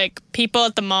these like people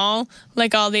at the mall,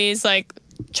 like all these like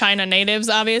China natives,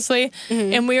 obviously.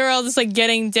 And we were all just like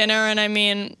getting dinner, and I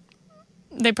mean,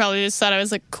 they probably just thought I was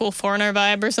like cool foreigner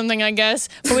vibe or something, I guess.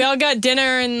 But we all got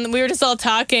dinner and we were just all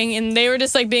talking, and they were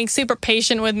just like being super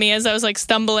patient with me as I was like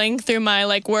stumbling through my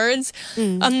like words.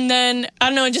 And then I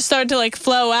don't know, it just started to like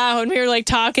flow out, and we were like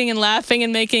talking and laughing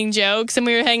and making jokes, and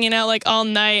we were hanging out like all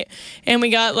night, and we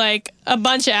got like a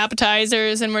bunch of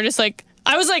appetizers, and we're just like,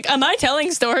 I was like, am I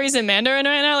telling stories in Mandarin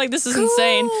right now? Like, this is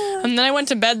insane. And then I went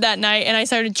to bed that night and I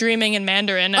started dreaming in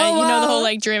Mandarin. You know, the whole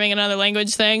like dreaming another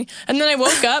language thing. And then I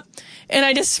woke up and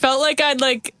I just felt like I'd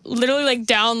like literally like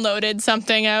downloaded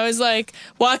something. I was like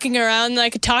walking around and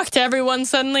I could talk to everyone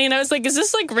suddenly. And I was like, is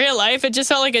this like real life? It just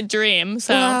felt like a dream.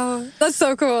 So wow, that's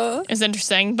so cool. It's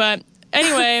interesting. But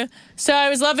anyway, so I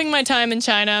was loving my time in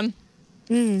China.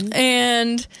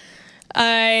 And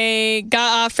I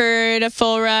got offered a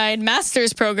full ride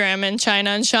master's program in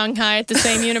China in Shanghai at the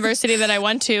same university that I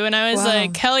went to. And I was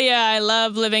like, hell yeah, I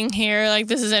love living here. Like,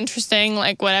 this is interesting,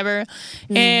 like, whatever.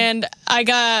 And I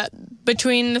got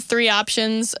between the three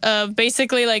options of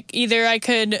basically, like, either I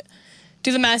could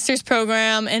do the master's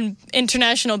program in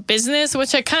international business,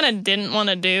 which I kind of didn't want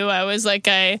to do. I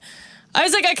kind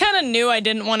of knew I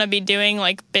didn't want to be doing,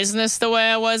 like, business the way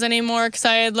I was anymore, because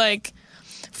I had, like,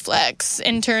 Flex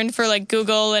interned for like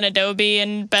Google and Adobe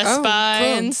and Best Buy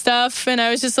and stuff, and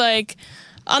I was just like,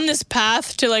 on this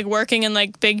path to like working in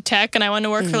like big tech, and I wanted to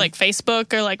work for like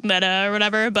Facebook or like Meta or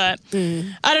whatever. But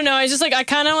I don't know. I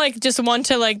kind of like just want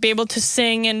to like be able to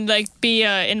sing and like be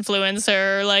a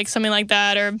influencer or like something like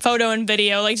that, or photo and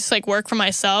video, like just like work for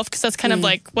myself, because that's kind of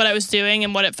like what I was doing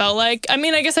and what it felt like. I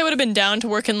mean, I guess I would have been down to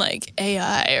work in like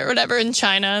AI or whatever in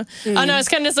China. I don't know. I was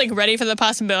kind of just like ready for the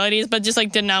possibilities, but just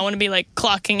like did not want to be like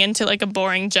clocking into like a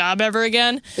boring job ever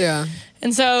again. Yeah.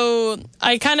 And so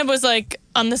I kind of was like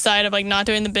on the side of like not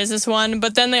doing the business one,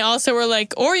 but then they also were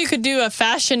like, or you could do a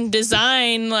fashion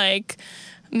design like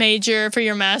major for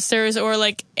your master's, or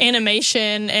like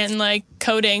animation and like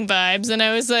coding vibes. And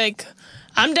I was like,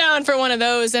 I'm down for one of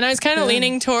those. And I was kind of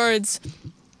leaning towards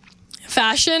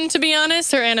fashion, to be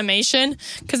honest, or animation,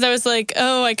 because I was like,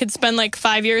 oh, I could spend like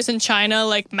 5 years in China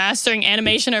like mastering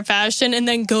animation or fashion and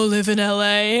then go live in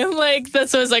LA. Like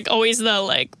that's was like always the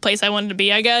like place I wanted to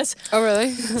be, I guess. Oh,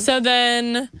 really? So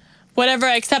then whatever,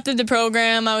 I accepted the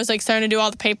program. I was like starting to do all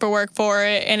the paperwork for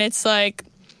it, and it's like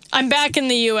I'm back in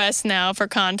the U.S. now, for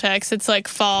context. It's like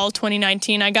fall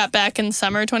 2019. I got back in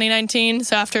summer 2019.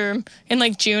 So in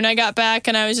like June, I got back,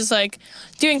 and I was just like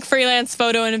doing freelance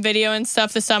photo and video and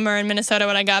stuff this summer in Minnesota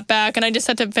when I got back. And I just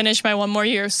had to finish my one more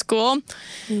year of school.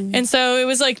 And so it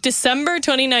was like December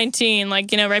 2019,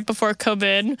 like, you know, right before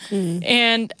COVID.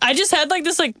 And I just had like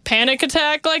this like panic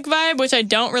attack like vibe, which I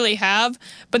don't really have.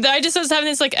 But I just was having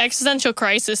this like existential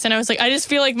crisis. And I was like, I just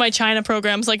feel like my China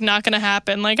program's like not going to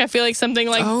happen. Like I feel like something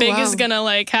like big is going to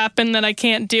like happen that I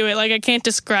can't do it. Like I can't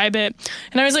describe it.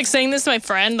 And I was like saying this to my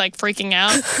friend, like freaking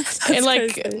out. And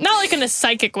like, crazy. not like in a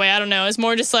psychic way. I don't know. It's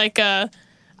more just like, I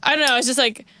don't know. It's just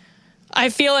like, I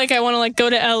feel like I want to like go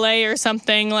to LA or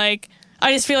something. Like,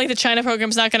 I just feel like the China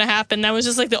program's not going to happen. That was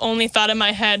just like the only thought in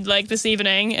my head like this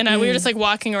evening. And we were just like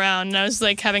walking around, and I was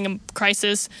like having a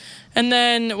crisis. And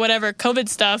then whatever COVID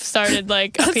stuff started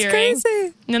like appearing.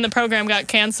 Crazy. And then the program got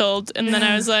canceled. And then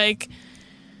I was like,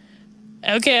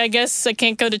 okay, I guess I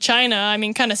can't go to China. I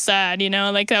mean, kind of sad, you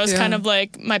know? Like that was kind of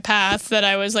like my path that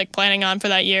I was like planning on for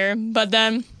that year. But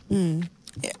then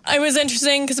it was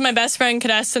interesting because my best friend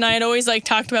Kadest and I had always like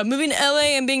talked about moving to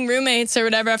LA and being roommates or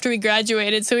whatever after we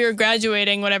graduated. So we were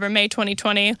graduating, whatever, May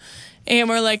 2020. And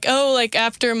we're like, oh, like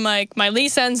after my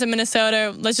lease ends in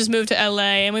Minnesota, let's just move to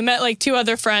LA. And we met like two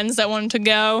other friends that wanted to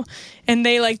go, and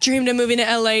they like dreamed of moving to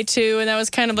LA too. And that was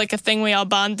kind of like a thing we all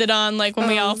bonded on, like when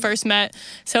we all first met.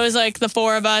 So it was like the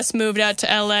four of us moved out to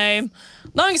LA.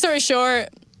 Long story short,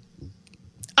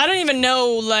 I don't even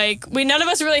know, like none of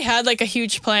us really had like a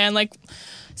huge plan. Like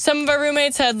some of our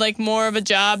roommates had like more of a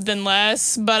job than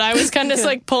less, but I was kind of just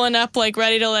like pulling up, like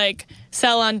ready to like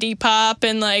sell on Depop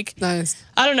and like, Nice.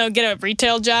 I don't know, get a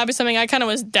retail job or something. I kind of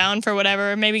was down for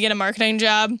whatever, maybe get a marketing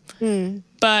job.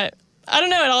 But I don't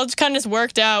know, it all just kind of just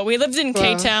worked out. We lived in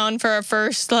K-Town for our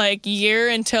first like year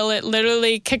until it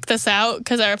literally kicked us out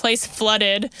because our place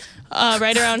flooded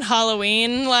right around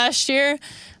Halloween last year.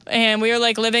 And we were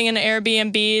like living in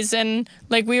Airbnbs, and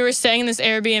like we were staying in this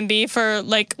Airbnb for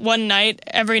like one night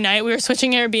every night. We were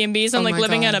switching Airbnbs and like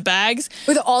living out of bags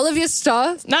With all of your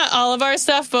stuff? not all of our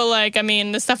stuff, but like, I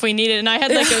mean, the stuff we needed. And I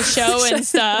had like a show and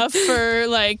stuff for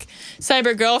like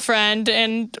Cyber Girlfriend,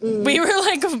 and we were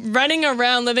like running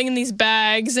around living in these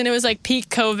bags, and it was like peak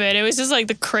COVID. It was just like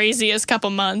the craziest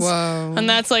couple months. Whoa. And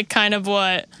that's like kind of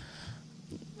what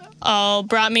all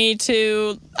brought me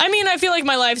to, I mean, I feel like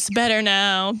my life's better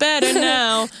now.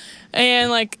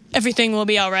 And like everything will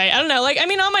be all right. I don't know. Like, I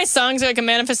mean, all my songs are like a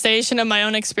manifestation of my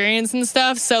own experience and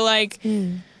stuff. So like,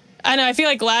 I know, I feel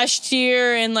like last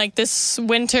year and like this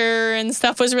winter and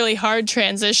stuff was really hard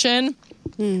transition.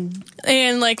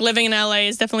 And like living in LA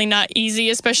is definitely not easy,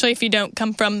 especially if you don't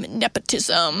come from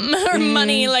nepotism or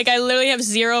money. Like I literally have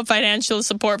zero financial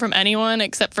support from anyone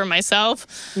except for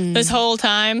myself this whole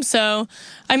time. So,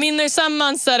 I mean, there's some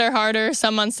months that are harder,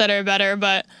 some months that are better,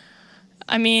 but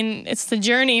I mean, it's the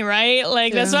journey, right?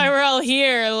 Like that's why we're all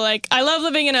here. Like I love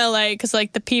living in LA because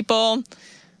like the people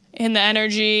and the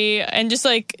energy and just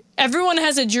like everyone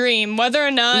has a dream, whether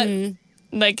or not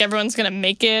like everyone's gonna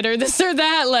make it or this or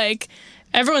that. Like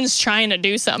everyone's trying to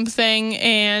do something,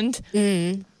 and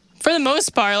for the most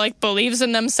part, like believes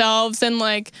in themselves. And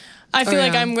like I feel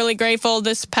like I'm really grateful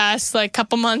this past like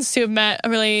couple months to have met a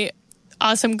really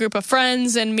awesome group of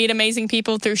friends and meet amazing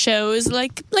people through shows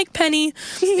like Penny.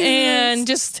 And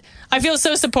just I feel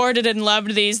so supported and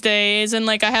loved these days. And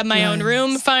like I have my own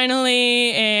room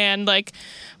finally, and like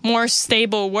more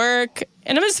stable work,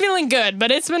 and I'm just feeling good. But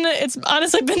it's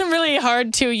honestly been a really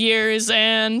hard 2 years,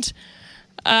 and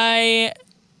I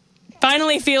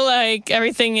finally feel like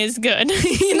everything is good.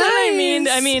 You know what I mean?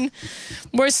 I mean,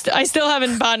 I still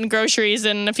haven't bought groceries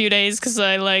in a few days because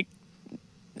I like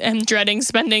am dreading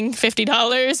spending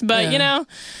 $50. But, you know,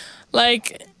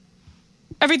 like,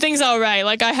 everything's all right.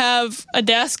 Like, I have a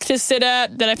desk to sit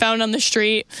at that I found on the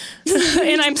street,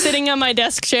 and I'm sitting on my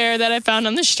desk chair that I found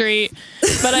on the street.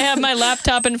 But I have my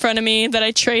laptop in front of me that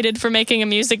I traded for making a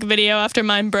music video after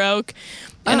mine broke.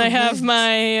 And I have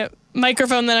my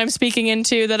microphone that I'm speaking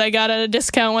into that I got at a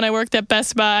discount when I worked at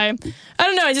Best Buy. I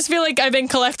don't know. I just feel like I've been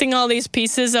collecting all these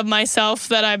pieces of myself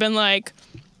that I've been, like,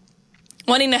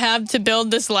 wanting to have to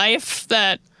build this life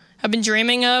that I've been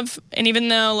dreaming of. And even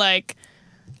though, like,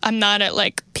 I'm not at,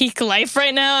 like, peak life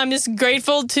right now, I'm just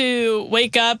grateful to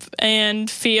wake up and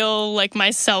feel like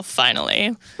myself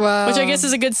finally. Wow. Which I guess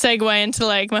is a good segue into,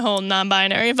 like, my whole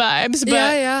non-binary vibes.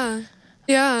 But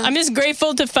yeah. I'm just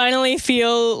grateful to finally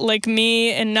feel like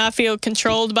me and not feel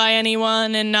controlled by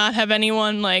anyone and not have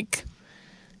anyone, like,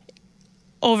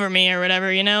 over me or whatever,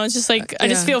 you know? It's just like, I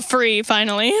just feel free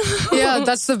finally. Yeah,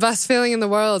 that's the best feeling in the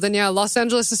world. And yeah, Los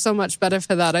Angeles is so much better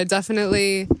for that. I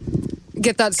definitely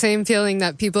get that same feeling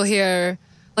that people here,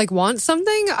 like, want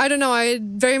something. I don't know. I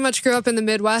very much grew up in the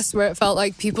Midwest where it felt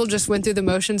like people just went through the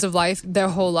motions of life their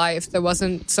whole life. There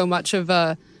wasn't so much of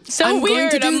a, I'm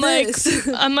weird. Going to do this.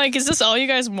 I'm like, is this all you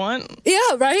guys want? Yeah,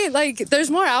 right? Like,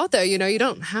 there's more out there, you know? You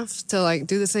don't have to, like,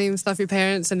 do the same stuff your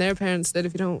parents and their parents did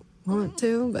if you don't want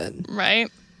to, but... Right.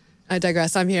 I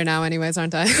digress. I'm here now anyways,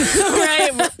 aren't I?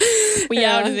 Right. We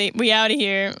out of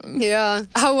here. Yeah.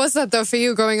 How was that, though, for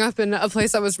you, growing up in a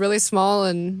place that was really small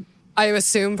and I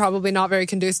assume probably not very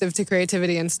conducive to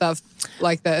creativity and stuff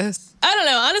like this? I don't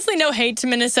know. Honestly, no hate to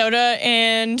Minnesota,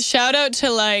 and shout out to,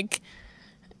 like,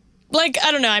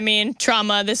 I don't know, I mean,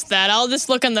 trauma, this, that. I'll just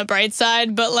look on the bright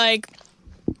side, but, like,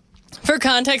 for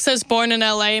context, I was born in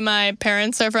LA. My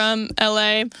parents are from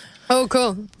LA. Oh,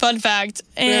 cool. Fun fact.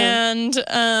 And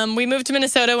we moved to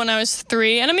Minnesota when I was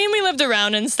 3. And I mean, we lived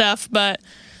around and stuff, but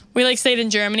we, like, stayed in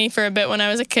Germany for a bit when I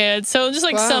was a kid. So just,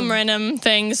 like, some random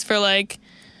things for, like,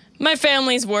 my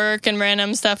family's work and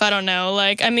random stuff. I don't know.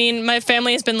 Like, I mean, my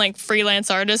family has been, like, freelance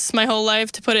artists my whole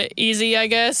life, to put it easy, I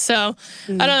guess. So,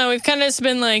 I don't know. We've kind of just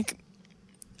been, like,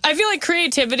 I feel like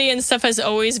creativity and stuff has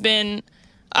always been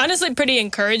honestly pretty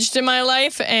encouraged in my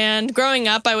life. And growing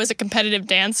up, I was a competitive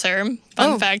dancer.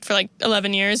 Fun fact, for, like,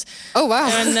 11 years. Oh, wow.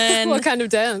 And then what kind of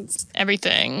dance?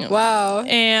 Everything. Wow.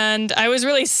 And I was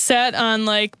really set on,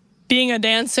 like, being a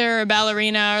dancer or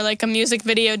ballerina or, like, a music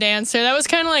video dancer. That was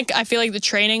kind of, like, I feel like the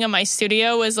training of my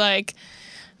studio was, like,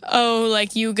 oh,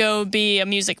 like, you go be a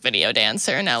music video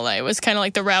dancer in LA was kind of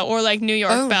like the route, or, like, New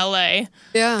York Ballet.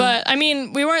 Yeah. But, I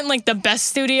mean, we weren't, like, the best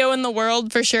studio in the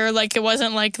world, for sure. Like, it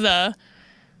wasn't, like, the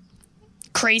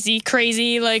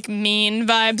crazy, like, mean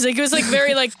vibes. Like, it was, like,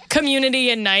 very, like, community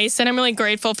and nice, and I'm really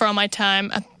grateful for all my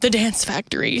time at the Dance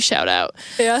Factory, shout out.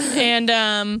 Yeah. And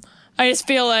I just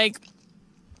feel like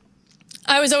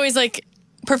I was always, like,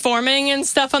 performing and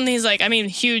stuff on these, like, I mean,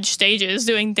 huge stages,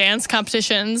 doing dance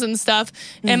competitions and stuff.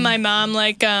 And my mom,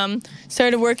 like,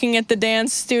 started working at the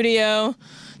dance studio,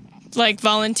 like,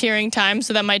 volunteering time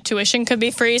so that my tuition could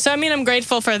be free. So, I mean, I'm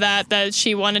grateful for that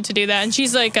she wanted to do that. And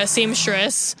she's, like, a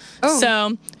seamstress.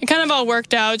 So it kind of all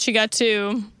worked out. She got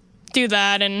to do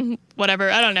that and whatever.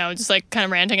 I don't know, just, like, kind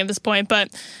of ranting at this point. But,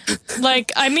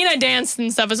 like, I mean, I danced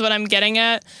and stuff is what I'm getting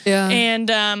at. Yeah.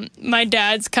 And my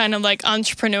dad's kind of, like,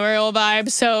 entrepreneurial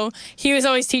vibe. So he was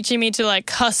always teaching me to, like,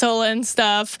 hustle and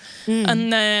stuff.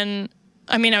 And then,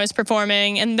 I mean, I was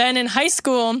performing. And then in high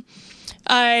school,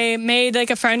 I made, like,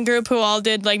 a friend group who all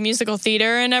did, like, musical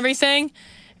theater and everything.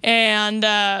 And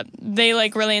they,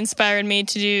 like, really inspired me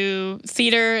to do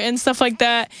theater and stuff like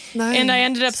that. Nice. And I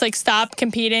ended up, like, stop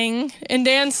competing in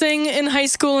dancing in high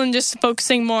school and just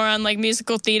focusing more on, like,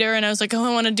 musical theater. And I was like, oh,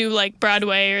 I want to do, like,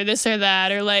 Broadway or this or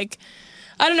that. Or, like,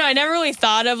 I don't know. I never really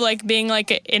thought of, like, being,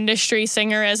 like, an industry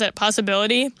singer as a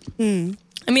possibility.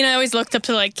 I mean, I always looked up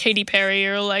to, like, Katy Perry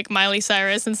or, like, Miley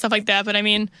Cyrus and stuff like that. But, I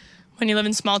mean, when you live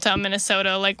in small town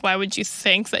Minnesota, like, why would you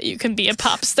think that you can be a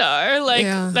pop star? Like,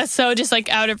 that's so just, like,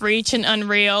 out of reach and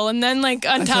unreal. And then, like,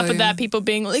 on top of that, people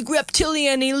being, like,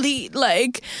 reptilian elite,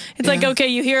 like, it's like, okay,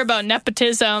 you hear about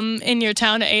nepotism in your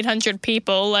town of 800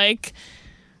 people, like,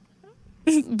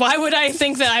 why would I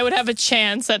think that I would have a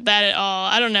chance at that at all?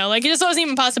 I don't know. Like, it just wasn't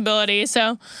even a possibility.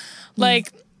 So,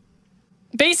 like,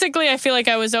 basically, I feel like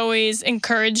I was always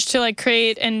encouraged to, like,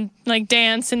 create and, like,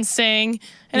 dance and sing.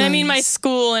 And I mean, my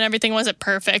school and everything wasn't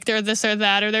perfect or this or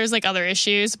that, or there's, like, other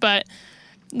issues. But,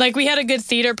 like, we had a good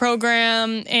theater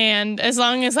program. And as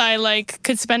long as I, like,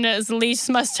 could spend as least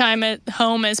much time at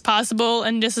home as possible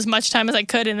and just as much time as I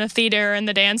could in the theater and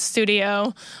the dance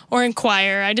studio or in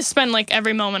choir, I just spent, like,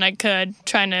 every moment I could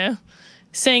trying to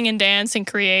sing and dance and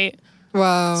create.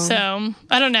 Wow. So,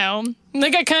 I don't know.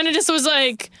 Like, I kind of just was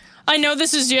like, I know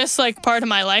this is just like part of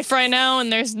my life right now,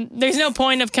 and there's no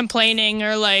point of complaining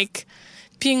or like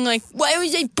being like, why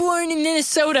was I born in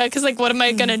Minnesota? Because, like, what am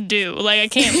I going to do? Like, I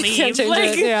can't leave. Can't change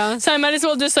like, it, yeah. So I might as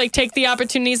well just, like, take the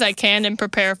opportunities I can and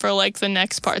prepare for, like, the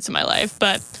next parts of my life.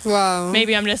 But wow.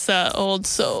 Maybe I'm just an old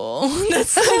soul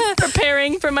that's like,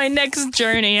 preparing for my next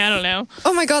journey. I don't know.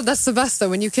 Oh, my God, that's the best, though,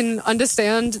 when you can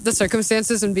understand the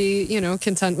circumstances and be, you know,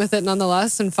 content with it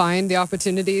nonetheless and find the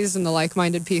opportunities and the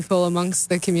like-minded people amongst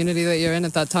the community that you're in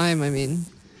at that time. I mean...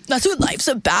 That's what life's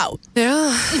about. Yeah,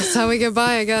 that's how we get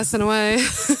by, I guess, in a way.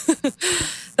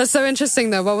 That's so interesting,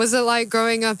 though. What was it like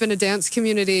growing up in a dance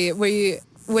community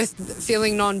with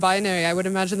feeling non-binary? I would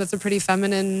imagine that's a pretty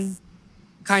feminine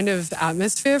kind of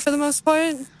atmosphere for the most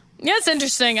part. Yeah, it's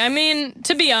interesting. I mean,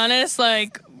 to be honest,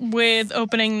 like, with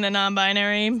opening the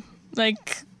non-binary,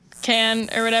 like, can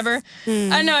or whatever, I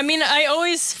don't know. I mean, I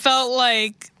always felt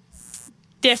like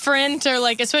different, or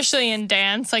like, especially in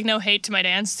dance, like, no hate to my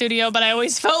dance studio, but I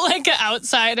always felt like an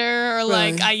outsider, or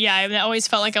like, I always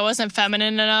felt like I wasn't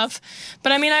feminine enough.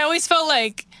 But I mean, I always felt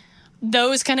like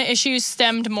those kind of issues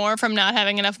stemmed more from not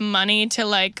having enough money to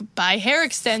like buy hair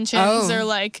extensions, or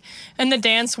like in the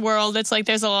dance world, it's like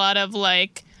there's a lot of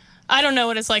like, I don't know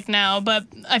what it's like now, but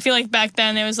I feel like back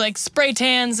then there was like spray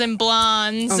tans and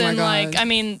blondes and like, I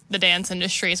mean, the dance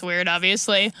industry is weird,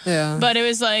 obviously. Yeah. But it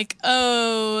was like,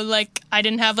 oh, like I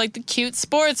didn't have like the cute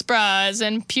sports bras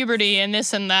and puberty and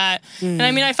this and that. And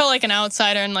I mean, I felt like an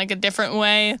outsider in like a different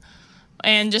way.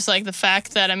 And just like the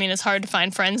fact that, I mean, it's hard to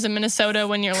find friends in Minnesota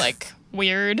when you're like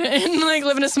weird and like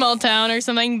live in a small town or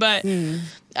something. But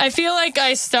I feel like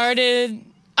I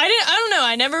don't know,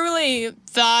 I never really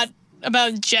thought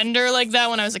about gender like that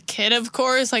when I was a kid, of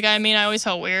course. Like, I mean, I always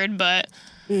felt weird, but,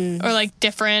 or like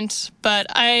different. But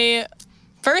I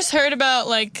first heard about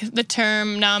like the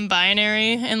term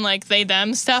non-binary and like they,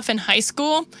 them stuff in high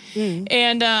school.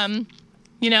 And,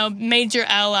 you know, Major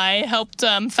Ally helped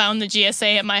found the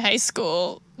GSA at my high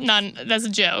school. That's a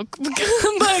joke.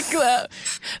 But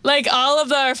like all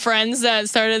of our friends that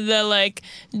started the like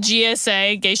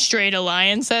GSA, Gay Straight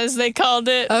Alliance, as they called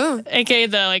it, aka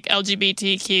the like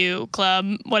LGBTQ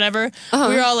club, whatever. We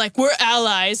were all like, we're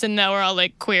allies, and now we're all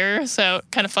like queer, so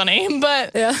kind of funny.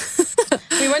 But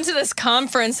we went to this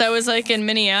conference that was like in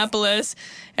Minneapolis,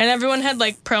 and everyone had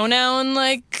like pronoun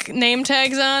like name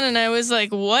tags on, and I was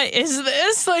like, what is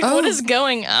this? Like, what is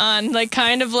going on? Like,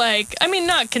 kind of like, I mean,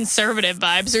 not conservative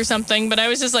vibes or something, but I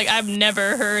was just like, I've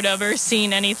never heard of or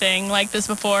seen anything like this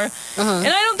before. And I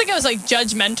don't think I was like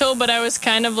judgmental, but I was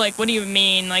kind of like, what do you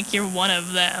mean? Like, you're one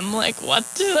of them? Like, what?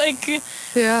 Like,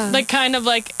 like kind of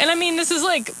like, and I mean, this is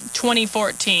like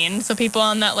 2014, so people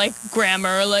on that like grammar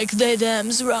are like, they,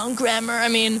 them's wrong grammar. I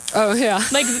mean,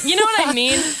 like, you know what I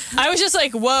mean? I was just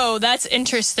like, whoa, that's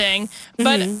interesting.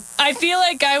 But I feel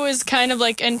like I was kind of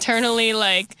like internally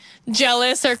like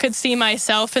jealous, or could see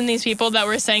myself in these people that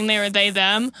were saying they were they,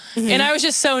 them. And I was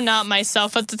just so not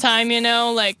myself at the time, you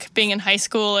know, like being in high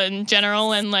school in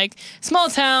general, and like small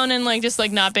town, and like just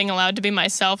like not being allowed to be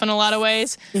myself in a lot of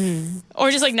ways,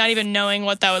 or just like not even knowing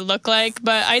what that would look like.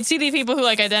 But I'd see these people who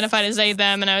like identified as they,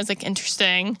 them, and I was like,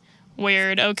 interesting,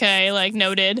 weird, okay, like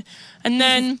noted. And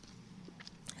then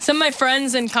some of my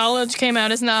friends in college came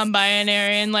out as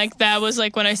non-binary, and like that was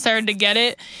like when I started to get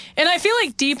it. And I feel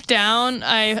like deep down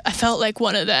I felt like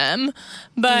one of them,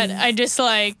 but I just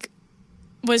like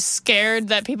was scared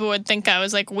that people would think I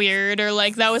was like weird, or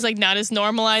like that was like not as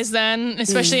normalized then,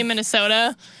 especially in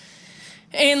Minnesota.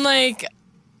 And like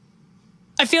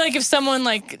I feel like if someone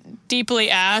like deeply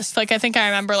asked, like I think I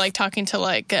remember like talking to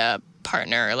like a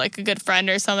partner or like a good friend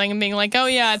or something and being like, oh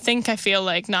yeah, I think I feel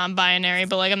like non-binary,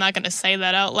 but like I'm not gonna say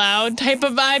that out loud type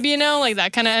of vibe, you know, like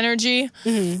that kind of energy.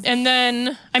 And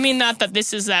then, I mean, not that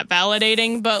this is that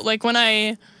validating, but like when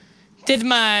I did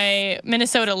my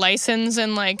Minnesota license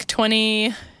in like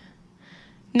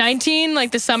 2019,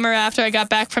 like the summer after I got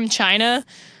back from China,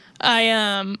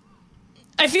 I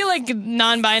feel like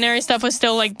non-binary stuff was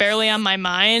still like barely on my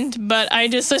mind, but I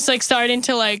just like starting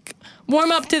to like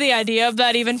warm up to the idea of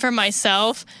that even for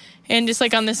myself, and just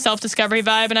like on this self-discovery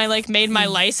vibe. And I like made my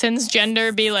license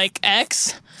gender be like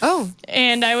X.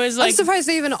 And I was like, I'm surprised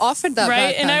they even offered that,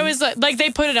 right? Back and then. I was like they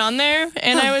put it on there,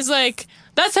 and I was like,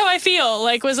 that's how I feel,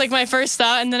 like was like my first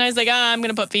thought. And then I was like, I'm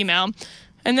gonna put female.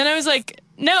 And then I was like,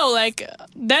 no, like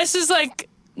this is like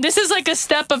a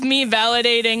step of me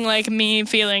validating like me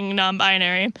feeling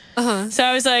non-binary. So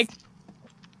I was like,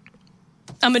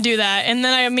 I'm gonna do that. And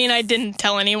then I didn't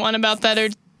tell anyone about that or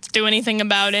do anything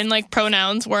about it, and like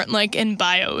pronouns weren't like in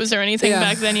bios or anything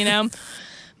back then, you know.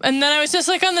 And then I was just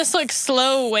like on this like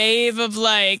slow wave of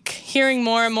like hearing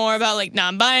more and more about like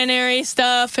non-binary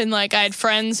stuff, and like I had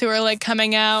friends who were like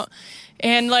coming out,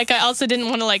 and like I also didn't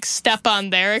want to like step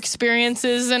on their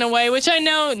experiences in a way, which I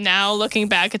know now looking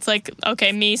back, it's like,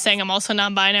 okay, me saying I'm also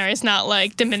non-binary is not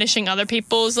like diminishing other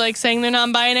people's like saying they're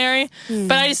non-binary,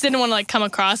 but I just didn't want to like come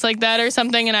across like that or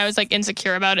something, and I was like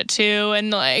insecure about it too, and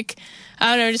like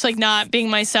I don't know, just like not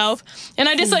being myself. And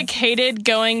I just like hated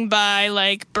going by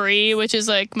like Bree, which is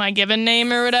like my given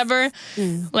name or whatever,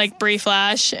 like Bree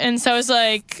Flash. And so I was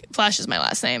like, Flash is my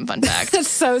last name, fun fact. That's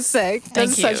so sick.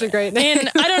 That's such a great name.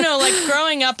 And I don't know, like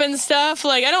growing up and stuff,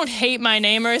 like I don't hate my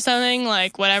name or something,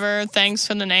 like whatever, thanks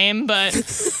for the name. But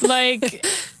like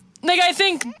I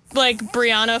think like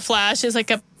Brianna Flash is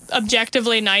like a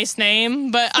objectively nice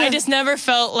name, but I just never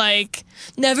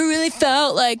really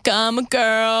felt like I'm a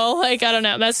girl. Like, I don't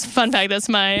know. That's fun fact. That's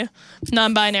my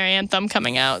non-binary anthem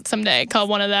coming out someday, called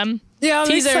One of Them. Yeah, I'm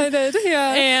Teaser. excited.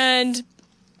 Yeah. And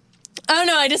I don't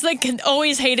know. I just like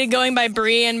always hated going by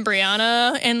Bree and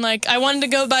Brianna, and like I wanted to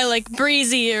go by like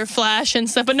Breezy or Flash and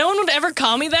stuff, but no one would ever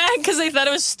call me that because they thought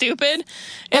it was stupid.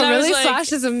 And I was like,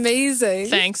 Flash is amazing.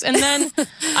 Thanks. And then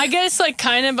I guess like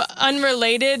kind of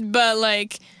unrelated, but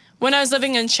like when I was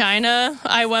living in China,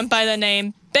 I went by the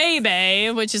name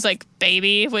Bebe, which is like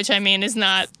baby, which I mean is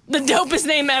not the dopest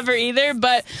name ever either.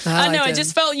 But I don't know, I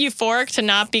just felt euphoric to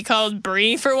not be called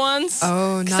Brie for once.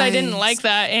 Oh, nice. Because I didn't like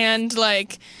that. And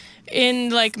like in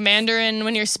like Mandarin,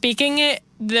 when you're speaking it,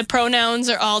 the pronouns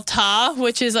are all ta,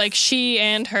 which is like she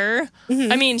and her.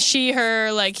 I mean, she,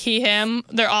 her, like he, him.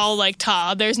 They're all like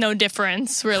ta. There's no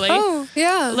difference really. Oh,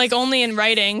 yeah. Like only in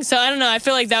writing. So I don't know. I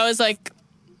feel like that was like,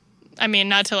 I mean,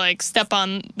 not to like step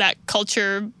on that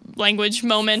culture language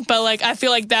moment, but like I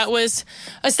feel like that was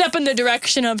a step in the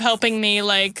direction of helping me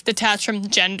like detach from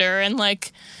gender and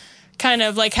like kind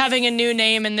of like having a new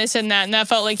name and this and that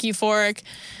felt like euphoric.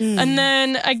 And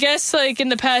then I guess like in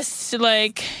the past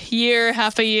like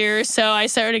half a year or so, I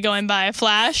started going by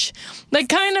Flash, like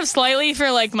kind of slightly for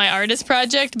like my artist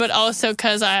project, but also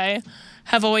because I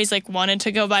have always like wanted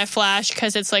to go by Flash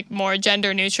because it's like more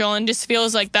gender neutral and just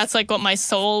feels like that's like what my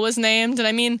soul was named. And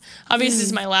I mean, obviously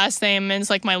it's my last name and it's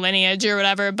like my lineage or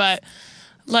whatever, but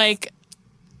like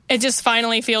it just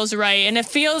finally feels right. And it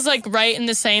feels like right in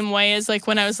the same way as like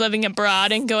when I was living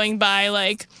abroad and going by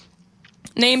like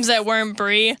names that weren't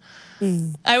Brie.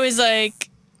 I was like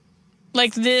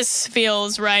this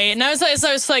feels right. And I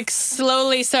was like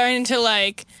slowly starting to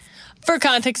like, for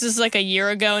context, this is like a year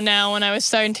ago now when I was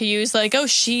starting to use like, oh,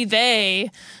 she,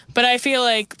 they. But I feel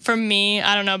like for me,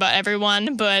 I don't know about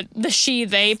everyone, but the she,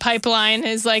 they pipeline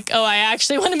is like, oh, I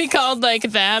actually want to be called like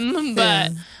them.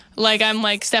 But like I'm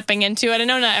like stepping into it. I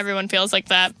know not everyone feels like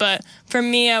that. But for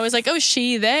me, I was like, oh,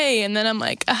 she, they. And then I'm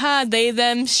like, aha, they,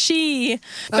 them, she.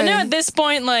 But now at this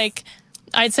point, like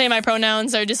I'd say my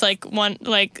pronouns are just like one,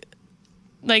 like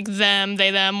them, they,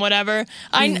 them, whatever.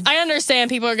 I understand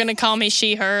people are going to call me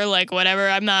she, her, like whatever.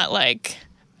 I'm not like,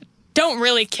 don't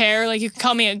really care. Like you can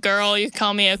call me a girl, you can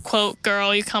call me a quote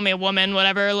girl, you can call me a woman,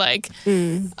 whatever. Like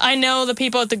I know the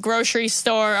people at the grocery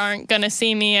store aren't going to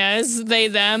see me as they,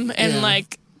 them. And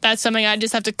like that's something I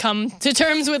just have to come to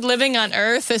terms with living on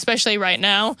Earth, especially right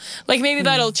now. Like maybe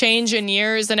that'll change in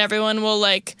years and everyone will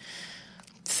like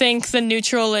think the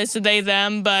neutral is they,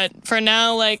 them. But for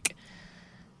now, like,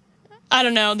 I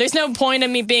don't know. There's no point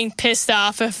in me being pissed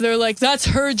off if they're like, that's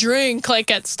her drink, like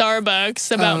at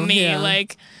Starbucks about me. Yeah.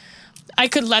 Like, I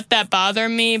could let that bother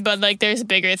me, but like, there's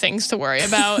bigger things to worry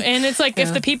about. And it's like,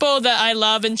 if the people that I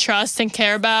love and trust and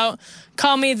care about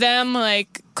call me them,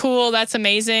 like, cool, that's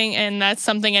amazing. And that's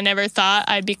something I never thought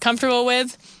I'd be comfortable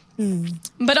with.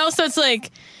 But also, it's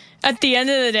like, at the end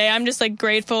of the day, I'm just like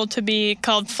grateful to be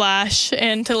called Flash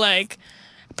and to like,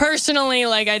 personally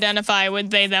like identify with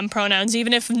they them pronouns,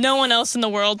 even if no one else in the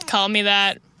world called me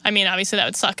that. I mean, obviously that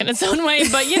would suck in its own way,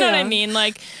 but you know what I mean?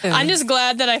 Like I'm just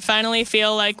glad that I finally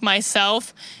feel like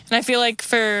myself. And I feel like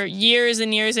for years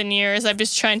and years and years I've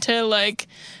just tried to like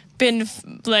been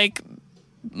like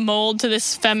mold to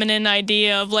this feminine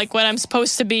idea of like what I'm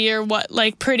supposed to be or what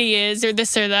like pretty is or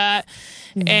this or that.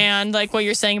 And like what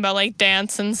you're saying about like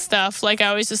dance and stuff, like I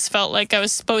always just felt like I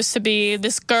was supposed to be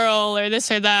this girl or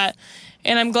this or that.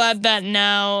 And I'm glad that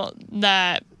now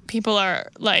that people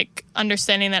are, like,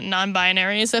 understanding that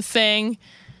non-binary is a thing,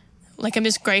 like, I'm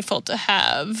just grateful to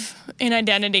have an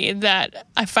identity that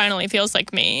I finally feels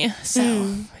like me.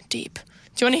 So, deep.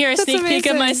 Do you want to hear a sneak peek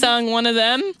of my song, One of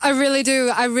Them? I really do.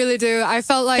 I really do. I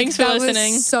felt like Thanks for that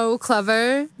listening. Was so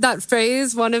clever. That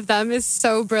phrase, one of them, is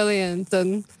so brilliant.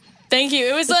 And thank you.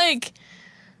 It was like,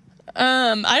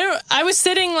 I was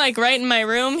sitting, like, right in my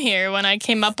room here when I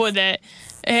came up with it.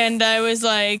 And I was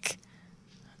like,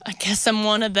 I guess I'm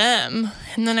one of them.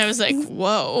 And then I was like,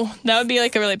 whoa, that would be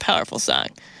like a really powerful song.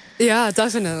 Yeah,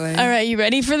 definitely. All right, you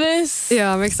ready for this?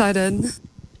 Yeah, I'm excited.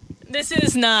 This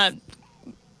is not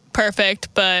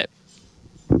perfect, but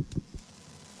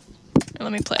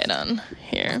let me play it on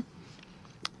here.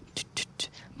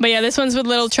 But yeah, this one's with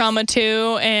Little Trauma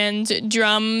too, and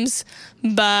drums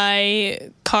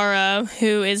by Kara,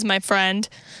 who is my friend,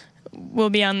 will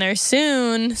be on there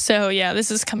soon. So yeah, this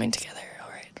is coming together.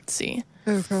 All right, let's see.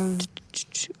 Okay.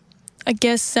 I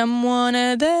guess I'm one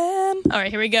of them. All right,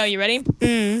 here we go. You ready?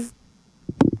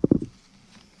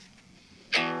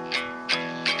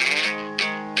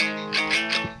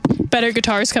 Better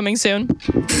guitars coming soon.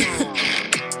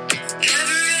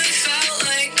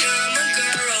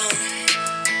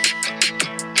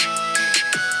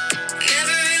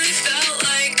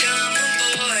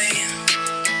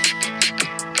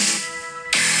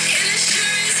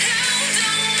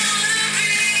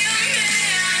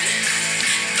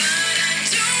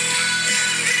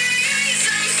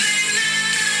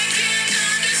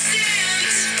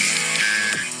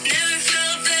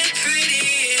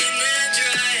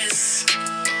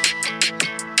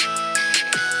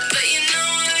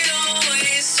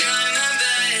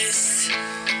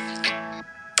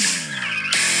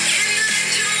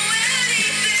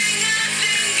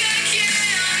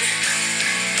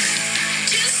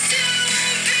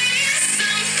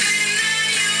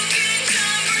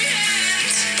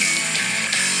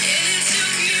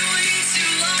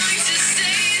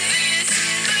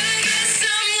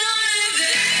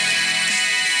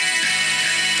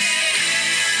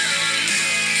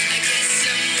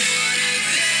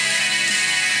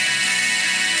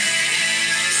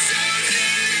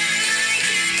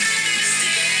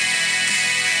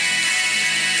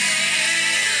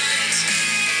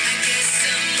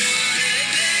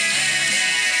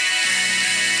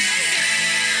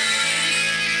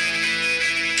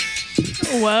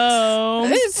 Whoa.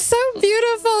 It's so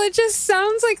beautiful. It just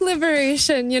sounds like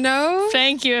liberation, you know?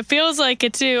 Thank you. It feels like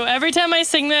it too. Every time I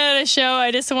sing that at a show,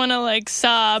 I just want to like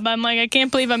sob. I'm like, I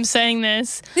can't believe I'm saying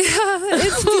this. Yeah,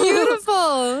 it's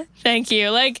beautiful. Thank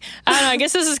you. Like, I don't know, I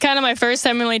guess this is kind of my first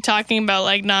time really talking about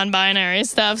like non-binary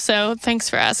stuff. So thanks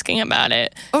for asking about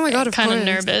it. Oh my God, of course. Kind of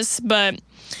nervous, but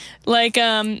like,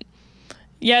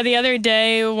 yeah, the other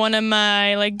day, one of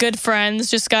my like good friends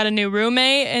just got a new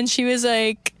roommate, and she was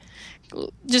like,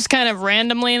 just kind of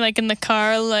randomly, like in the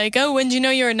car, like, oh, when did you know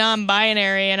you were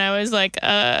non-binary? And I was like,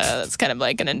 that's kind of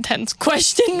like an intense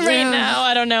question right now.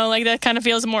 I don't know, like that kind of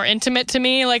feels more intimate to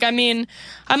me. Like, I mean,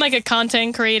 I'm like a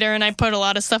content creator and I put a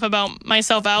lot of stuff about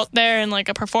myself out there and like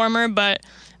a performer, but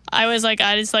I was like,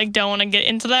 I just like don't want to get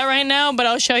into that right now, but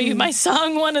I'll show you my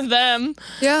song, One of Them.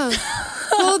 Yeah.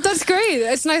 Well, that's great.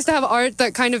 It's nice to have art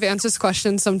that kind of answers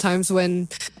questions sometimes when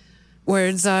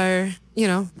words are, you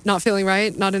know, not feeling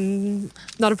right, not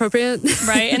appropriate.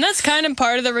 Right. And that's kind of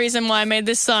part of the reason why I made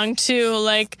this song too.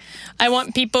 Like, I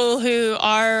want people who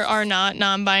are not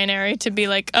non-binary to be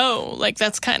like, oh, like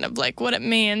that's kind of like what it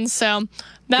means. So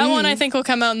that one I think will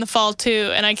come out in the fall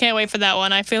too, and I can't wait for that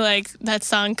one. I feel like that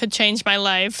song could change my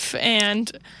life,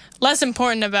 and less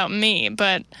important about me,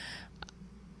 but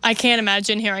I can't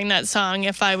imagine hearing that song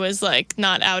if I was like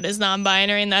not out as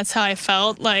non-binary, and that's how I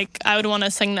felt. Like, I would want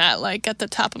to sing that like at the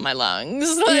top of my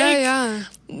lungs. Like, yeah.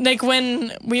 Like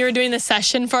when we were doing the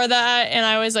session for that, and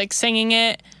I was like singing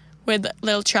it with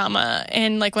Little Trauma,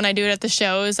 and like when I do it at the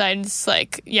shows, I just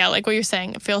like, yeah, like what you're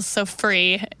saying, it feels so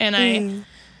free, and I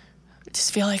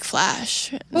just feel like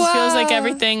Flash. It feels like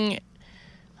everything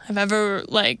I've ever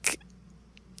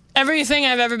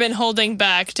been holding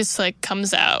back just like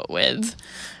comes out with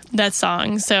that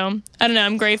song. So I don't know,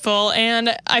 I'm grateful,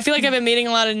 and I feel like I've been meeting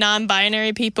a lot of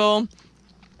non-binary people,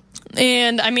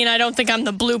 and I mean, I don't think I'm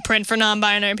the blueprint for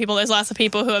non-binary people. There's lots of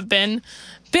people who have been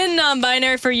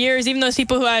non-binary for years, even those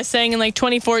people who I was saying in like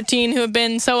 2014 who have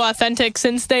been so authentic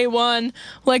since day one.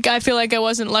 Like, I feel like I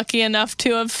wasn't lucky enough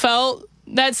to have felt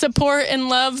that support and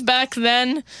love back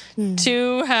then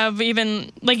to have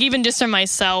even just for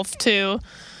myself to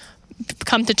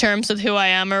come to terms with who I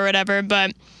am or whatever.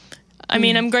 But I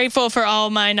mean, I'm grateful for all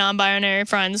my non-binary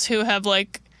friends who have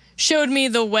like showed me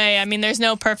the way. I mean, there's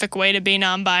no perfect way to be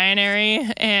non-binary,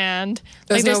 and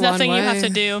like there's nothing you have to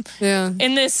do. Yeah.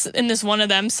 In this One of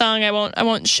Them song, I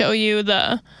won't show you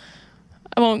I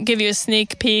won't give you a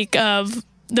sneak peek of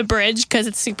the bridge because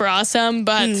it's super awesome,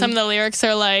 but some of the lyrics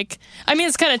are like, I mean,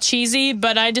 it's kind of cheesy,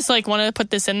 but I just like wanted to put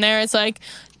this in there. It's like,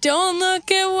 don't look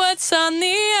at what's on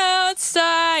the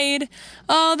outside.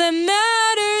 All that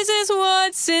matters is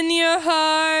what's in your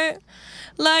heart.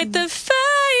 Light the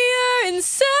fire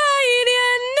inside,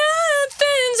 yeah,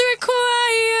 nothing's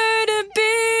required to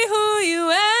be who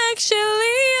you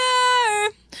actually are.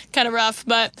 Kind of rough,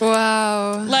 but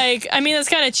wow. like, I mean, it's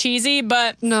kind of cheesy,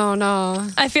 but no.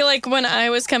 I feel like when I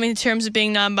was coming to terms with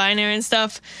being non-binary and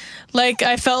stuff, like,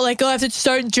 I felt like, oh, I have to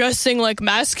start dressing, like,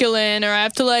 masculine, or I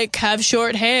have to, like, have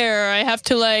short hair, or I have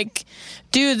to, like,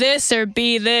 do this or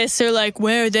be this, or, like,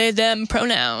 wear they, them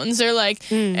pronouns, or, like,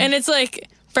 and it's, like,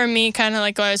 for me, kind of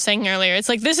like what I was saying earlier, it's,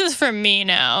 like, this is for me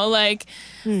now, like,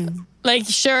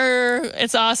 sure,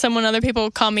 it's awesome when other people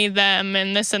call me them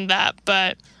and this and that,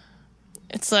 but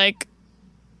it's like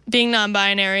being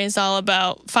non-binary is all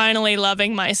about finally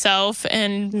loving myself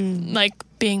and like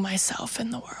being myself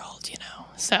in the world, you know.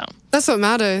 So that's what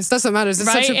matters. It's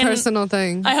right? such a personal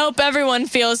thing. I hope everyone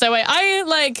feels that way.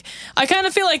 I kind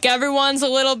of feel like everyone's a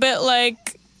little bit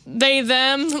like they,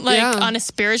 them, like on a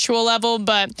spiritual level.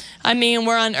 But I mean,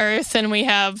 we're on Earth and we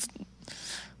have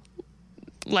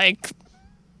like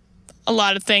a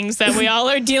lot of things that we all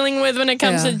are dealing with when it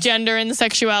comes to gender and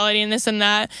sexuality and this and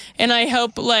that. And I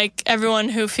hope like everyone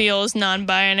who feels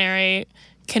non-binary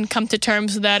can come to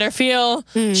terms with that, or feel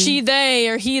she, they,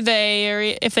 or he, they,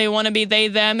 or if they want to be they,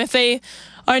 them, if they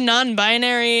are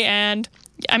non-binary. And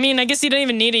I mean, I guess you don't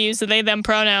even need to use the they, them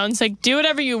pronouns. Like, do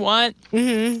whatever you want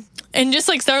and just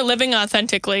like start living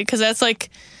authentically, because that's like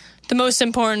the most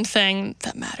important thing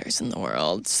that matters in the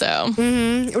world. So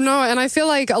no, and I feel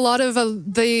like a lot of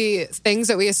the things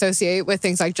that we associate with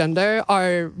things like gender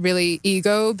are really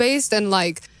ego based and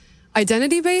like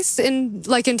identity based in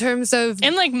terms of,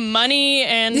 and like money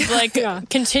and like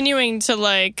continuing to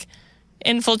like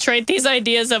infiltrate these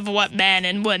ideas of what men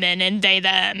and women and they,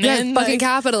 them, and fucking like,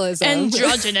 capitalism,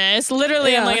 androgynous.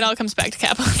 Literally, I'm like, it all comes back to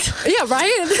capitalism. Yeah,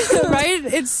 right.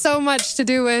 Right. It's so much to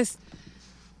do with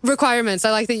requirements.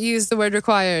 I like that you use the word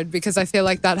required, because I feel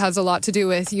like that has a lot to do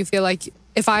with, you feel like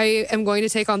if I am going to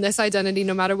take on this identity,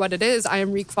 no matter what it is, I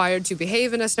am required to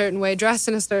behave in a certain way, dress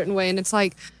in a certain way. And it's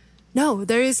like, no,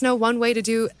 there is no one way to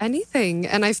do anything.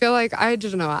 And I feel like, I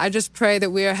don't know, I just pray that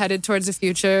we are headed towards a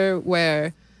future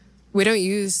where we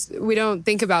don't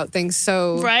think about things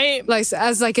so like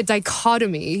as like a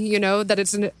dichotomy, you know, that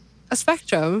it's a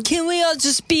spectrum. Can we all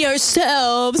just be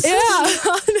ourselves? Yeah,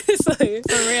 honestly.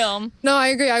 For real. No, I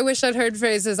agree. I wish I'd heard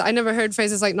phrases. I never heard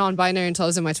phrases like non-binary until I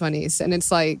was in my 20s. And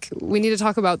it's like, we need to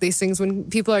talk about these things when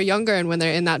people are younger and when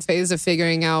they're in that phase of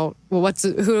figuring out, well,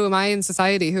 who am I in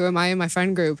society? Who am I in my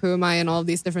friend group? Who am I in all of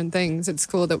these different things? It's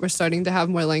cool that we're starting to have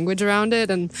more language around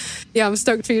it. And yeah, I'm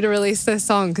stoked for you to release this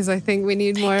song, because I think we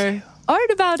need more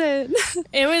art about it.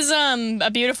 It was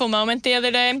a beautiful moment the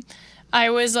other day.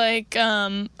 I was like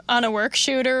on a work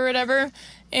shoot or whatever,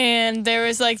 and there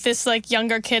was like this like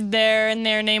younger kid there, and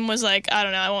their name was like, I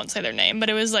don't know, I won't say their name, but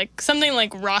it was like something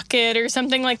like Rocket or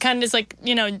something, like kind of just like,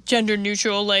 you know, gender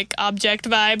neutral like object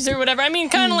vibes or whatever. I mean,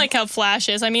 kind of like how Flash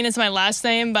is. I mean, it's my last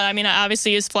name, but I mean, I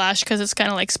obviously use Flash because it's kind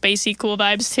of like spacey cool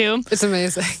vibes too. It's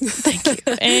amazing. Thank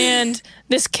you. And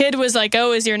this kid was like,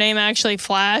 oh, is your name actually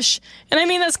Flash? And I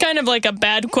mean, that's kind of like a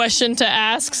bad question to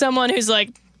ask someone who's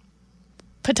like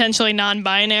potentially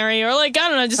non-binary, or like, I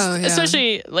don't know, just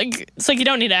especially like, it's like you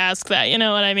don't need to ask that, you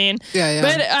know what I mean? Yeah.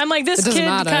 But I'm like, this kid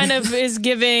kind of is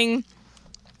giving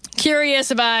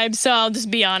curious vibes, so I'll just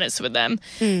be honest with them.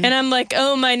 And I'm like,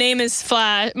 oh, my name is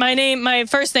Flash. My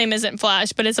first name isn't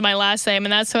Flash, but it's my last name,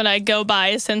 and that's what I go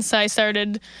by since I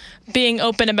started being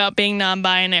open about being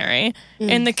non-binary.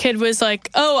 And the kid was like,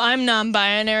 oh, I'm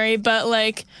non-binary, but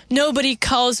like nobody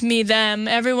calls me them,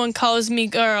 everyone calls me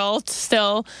girl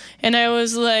still. And I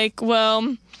was like,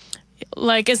 well,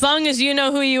 like, as long as you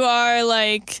know who you are,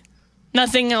 like,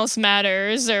 nothing else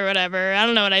matters or whatever. I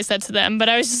don't know what I said to them, but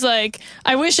I was just like,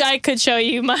 I wish I could show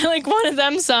you my like one of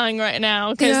them song right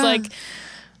now, because like,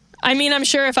 I mean, I'm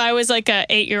sure if I was like a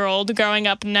 8-year-old growing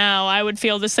up now, I would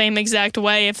feel the same exact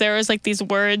way if there was like these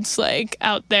words like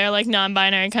out there, like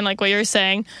non-binary, kind of like what you're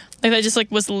saying. Like, that just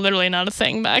like was literally not a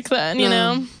thing back then, you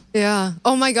know? Yeah.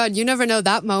 Oh my God, you never know.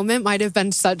 That moment might have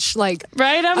been such like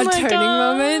I'm a like, turning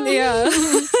moment. Yeah.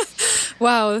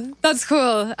 Wow, that's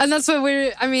cool. And that's what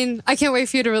I can't wait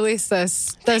for you to release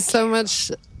this. There's so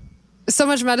much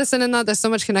medicine in that. There's so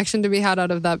much connection to be had out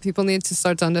of that. People need to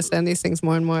start to understand these things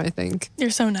more and more, I think. You're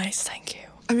so nice. Thank you.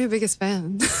 I'm your biggest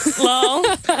fan. Well,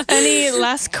 any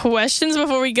last questions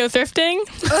before we go thrifting?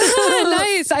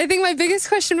 Nice. I think my biggest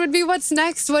question would be, what's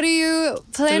next? What are you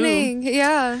planning? Ooh.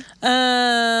 Yeah.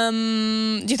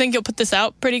 Do you think you'll put this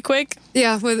out pretty quick?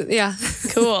 Yeah.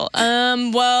 Cool.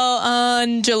 Well,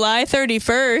 on July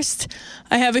 31st,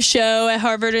 I have a show at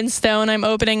Harvard and Stone. I'm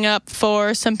opening up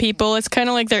for some people. It's kind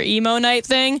of like their emo night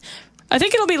thing. I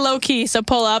think it'll be low key, so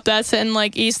pull up. That's in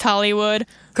like East Hollywood.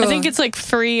 Cool. I think it's like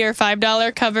free or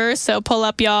 $5 covers, so pull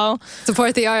up, y'all.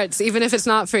 Support the arts, even if it's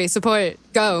not free. Support.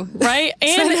 Go. Right?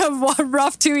 And it's been a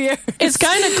rough 2 years. It's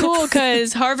kind of cool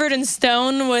because Harvard and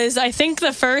Stone was, I think,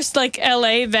 the first like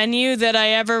LA venue that I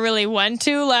ever really went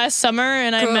to last summer,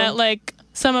 and I met like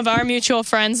some of our mutual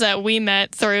friends that we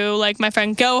met through, like my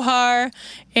friend Gohar,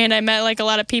 and I met like a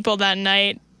lot of people that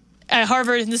night at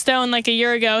Harvard and Stone like a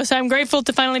year ago. So I'm grateful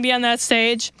to finally be on that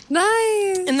stage.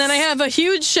 Nice. And then I have a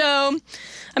huge show.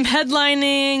 I'm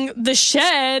headlining The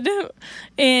Shed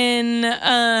in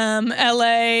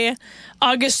LA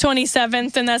August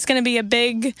 27th, and that's going to be a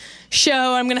big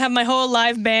show. I'm going to have my whole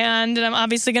live band, and I'm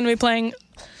obviously going to be playing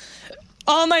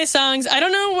all my songs. I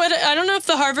don't know if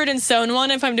the Harvard and Stone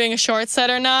one, if I'm doing a short set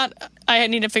or not. I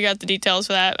need to figure out the details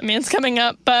for that. I mean, it's coming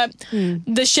up, but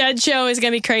the Shed show is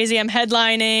going to be crazy. I'm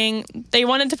headlining. They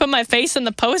wanted to put my face on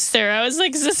the poster. I was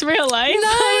like, is this real life? Nice,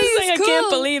 I was like, cool. I can't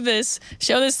believe this.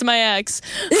 Show this to my ex.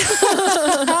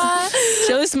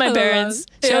 Show this to my parents.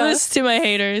 Show this to my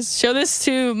haters. Show this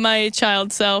to my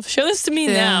child self. Show this to me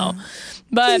now.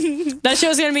 But that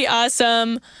show's going to be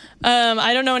awesome.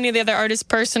 I don't know any of the other artists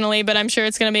personally, but I'm sure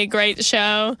it's going to be a great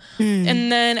show.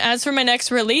 And then as for my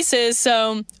next releases,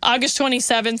 so August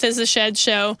 27th is the Shed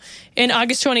show. In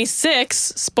August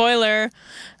 26th, spoiler,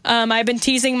 I've been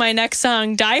teasing my next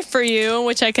song, Die For You,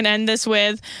 which I can end this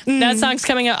with. That song's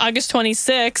coming out August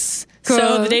 26th,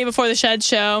 so the day before the Shed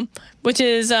show, which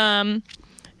is going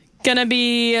to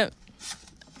be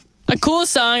a cool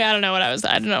song. I don't know what I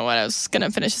was going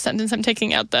to finish the sentence. I'm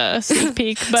taking out the sneak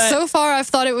peek. But so far, I've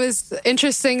thought it was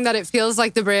interesting that it feels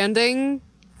like the branding,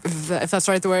 if that's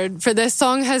the word, for this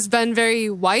song has been very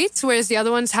white, whereas the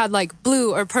other ones had like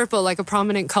blue or purple, like a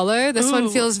prominent color. This one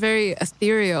feels very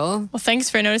ethereal. Well, thanks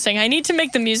for noticing. I need to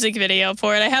make the music video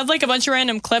for it. I have like a bunch of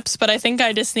random clips, but I think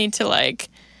I just need to like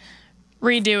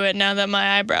redo it now that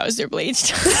my eyebrows are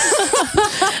bleached.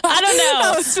 I don't know.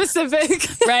 That was specific.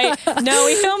 Right? No,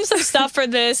 we filmed some stuff for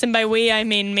this, and by we, I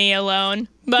mean me alone.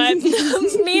 But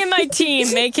me and my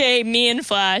team, aka me and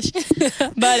Flash.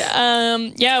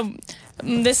 But yeah,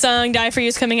 this song, Die For You,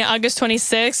 is coming out August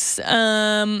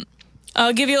 26th.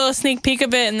 I'll give you a little sneak peek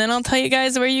of it, and then I'll tell you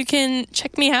guys where you can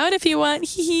check me out if you want.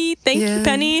 Thank you,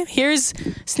 Penny. Here's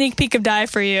sneak peek of Die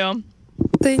For You.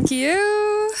 Thank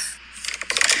you.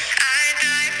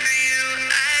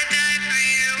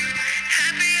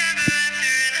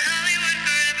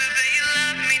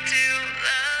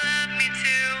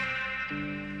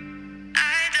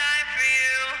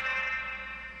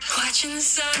 Watching the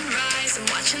sunrise and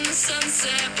watching the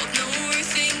sunset. Both know what we're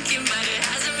thinking, but it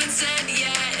hasn't been said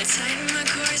yet. It's tight in my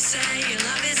corset. Your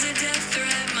love is a death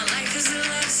threat. My life is a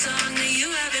love song that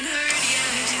you haven't heard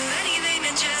yet. Do anything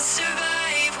to just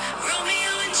survive.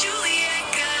 Romeo and Juliet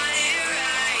got it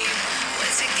right.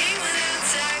 What's a game without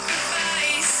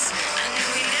sacrifice? I knew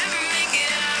we'd never make it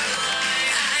out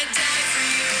alive. I'd die for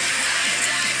you. I'd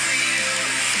die for you.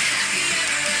 Happy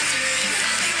ever after in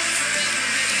Hollywood forever,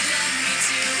 but you love me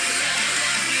too.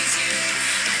 Love me too.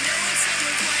 I know it's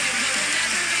unrequited, but we'll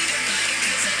never be divided,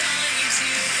 'cause I'd haunt you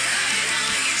too. I'd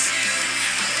haunt you too.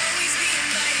 I'll always be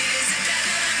invited. Is it that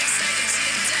I'm excited to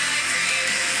die for you?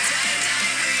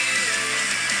 Die for you.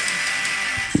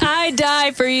 I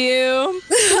die for you.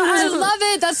 I love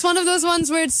it. That's one of those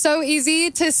ones where it's so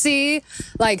easy to see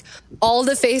like all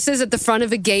the faces at the front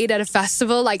of a gate at a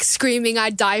festival, like screaming, I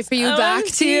die for you back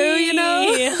to you, you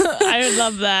know? I would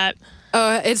love that.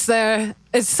 Oh, it's there.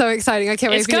 It's so exciting. I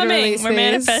can't wait It's for you to coming. release We're these.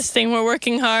 manifesting. We're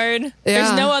working hard.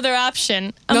 There's no other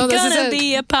option. I'm this is gonna it.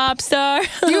 be a pop star.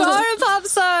 You are a pop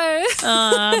star.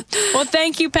 Well,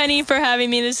 thank you, Penny, for having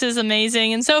me. This is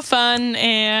amazing and so fun.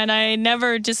 And I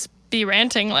never just be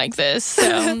ranting like this.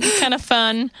 So kind of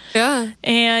fun. Yeah.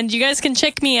 And you guys can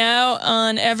check me out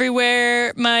on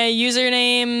everywhere. My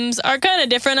usernames are kind of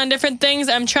different on different things.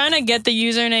 I'm trying to get the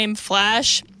username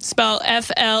Flash, spelled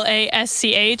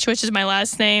FLASCH, which is my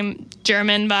last name,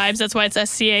 German vibes. That's why it's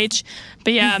SCH.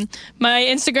 But yeah, my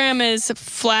Instagram is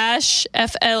Flash,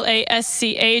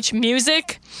 FLASCH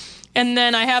music. And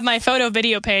then I have my photo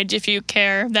video page if you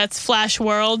care. That's Flash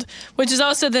World, which is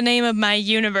also the name of my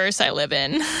universe I live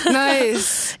in.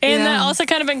 Nice. And that also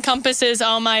kind of encompasses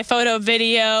all my photo,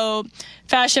 video,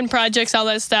 fashion projects, all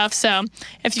that stuff. So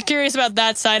if you're curious about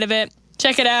that side of it,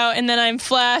 check it out. And then I'm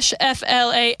Flash,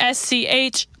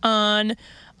 FLASCH, on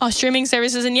all streaming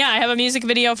services. And yeah, I have a music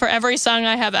video for every song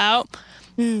I have out.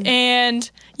 And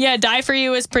yeah, Die For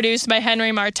You is produced by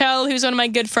Henry Martell, who's one of my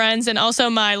good friends, and also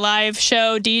my live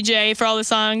show DJ for all the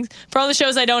songs, for all the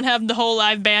shows I don't have the whole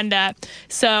live band at.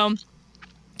 So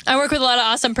I work with a lot of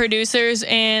awesome producers,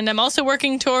 and I'm also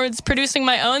working towards producing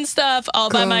my own stuff all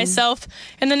by myself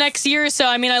in the next year or so.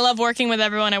 I mean, I love working with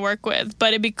everyone I work with,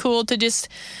 but it'd be cool to just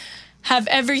have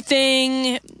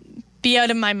everything be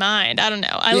out of my mind. I don't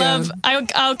know.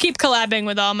 I'll keep collabing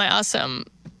with all my awesome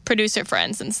producer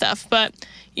friends and stuff, but,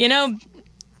 you know,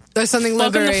 there's something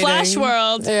welcome liberating. to Flash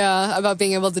World. Yeah, about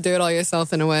being able to do it all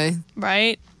yourself in a way.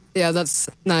 Right? Yeah, that's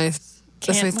nice.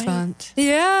 Can't That's wait. fun.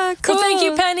 Yeah, cool. Well, thank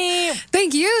you, Penny.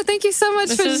 Thank you. Thank you so much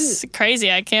This for is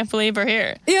crazy. I can't believe we're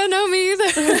here. Yeah, no, me either.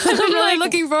 I'm really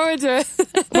looking forward to it.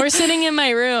 We're sitting in my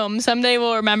room. Someday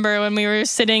we'll remember when we were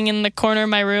sitting in the corner of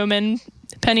my room and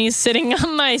Penny's sitting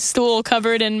on my stool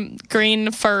covered in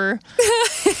green fur.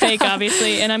 Fake,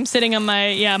 obviously. And I'm sitting on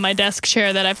my desk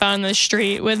chair that I found in the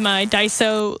street with my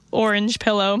Daiso orange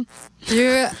pillow.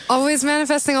 You're always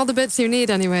manifesting all the bits you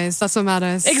need anyways. That's what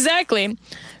matters. Exactly.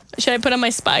 Should I put on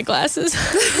my spy glasses?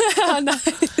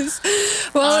 Nice.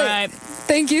 Well, all right.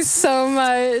 Thank you so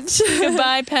much.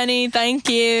 Goodbye, Penny. Thank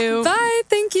you. Bye.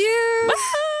 Thank you.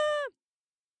 Bye.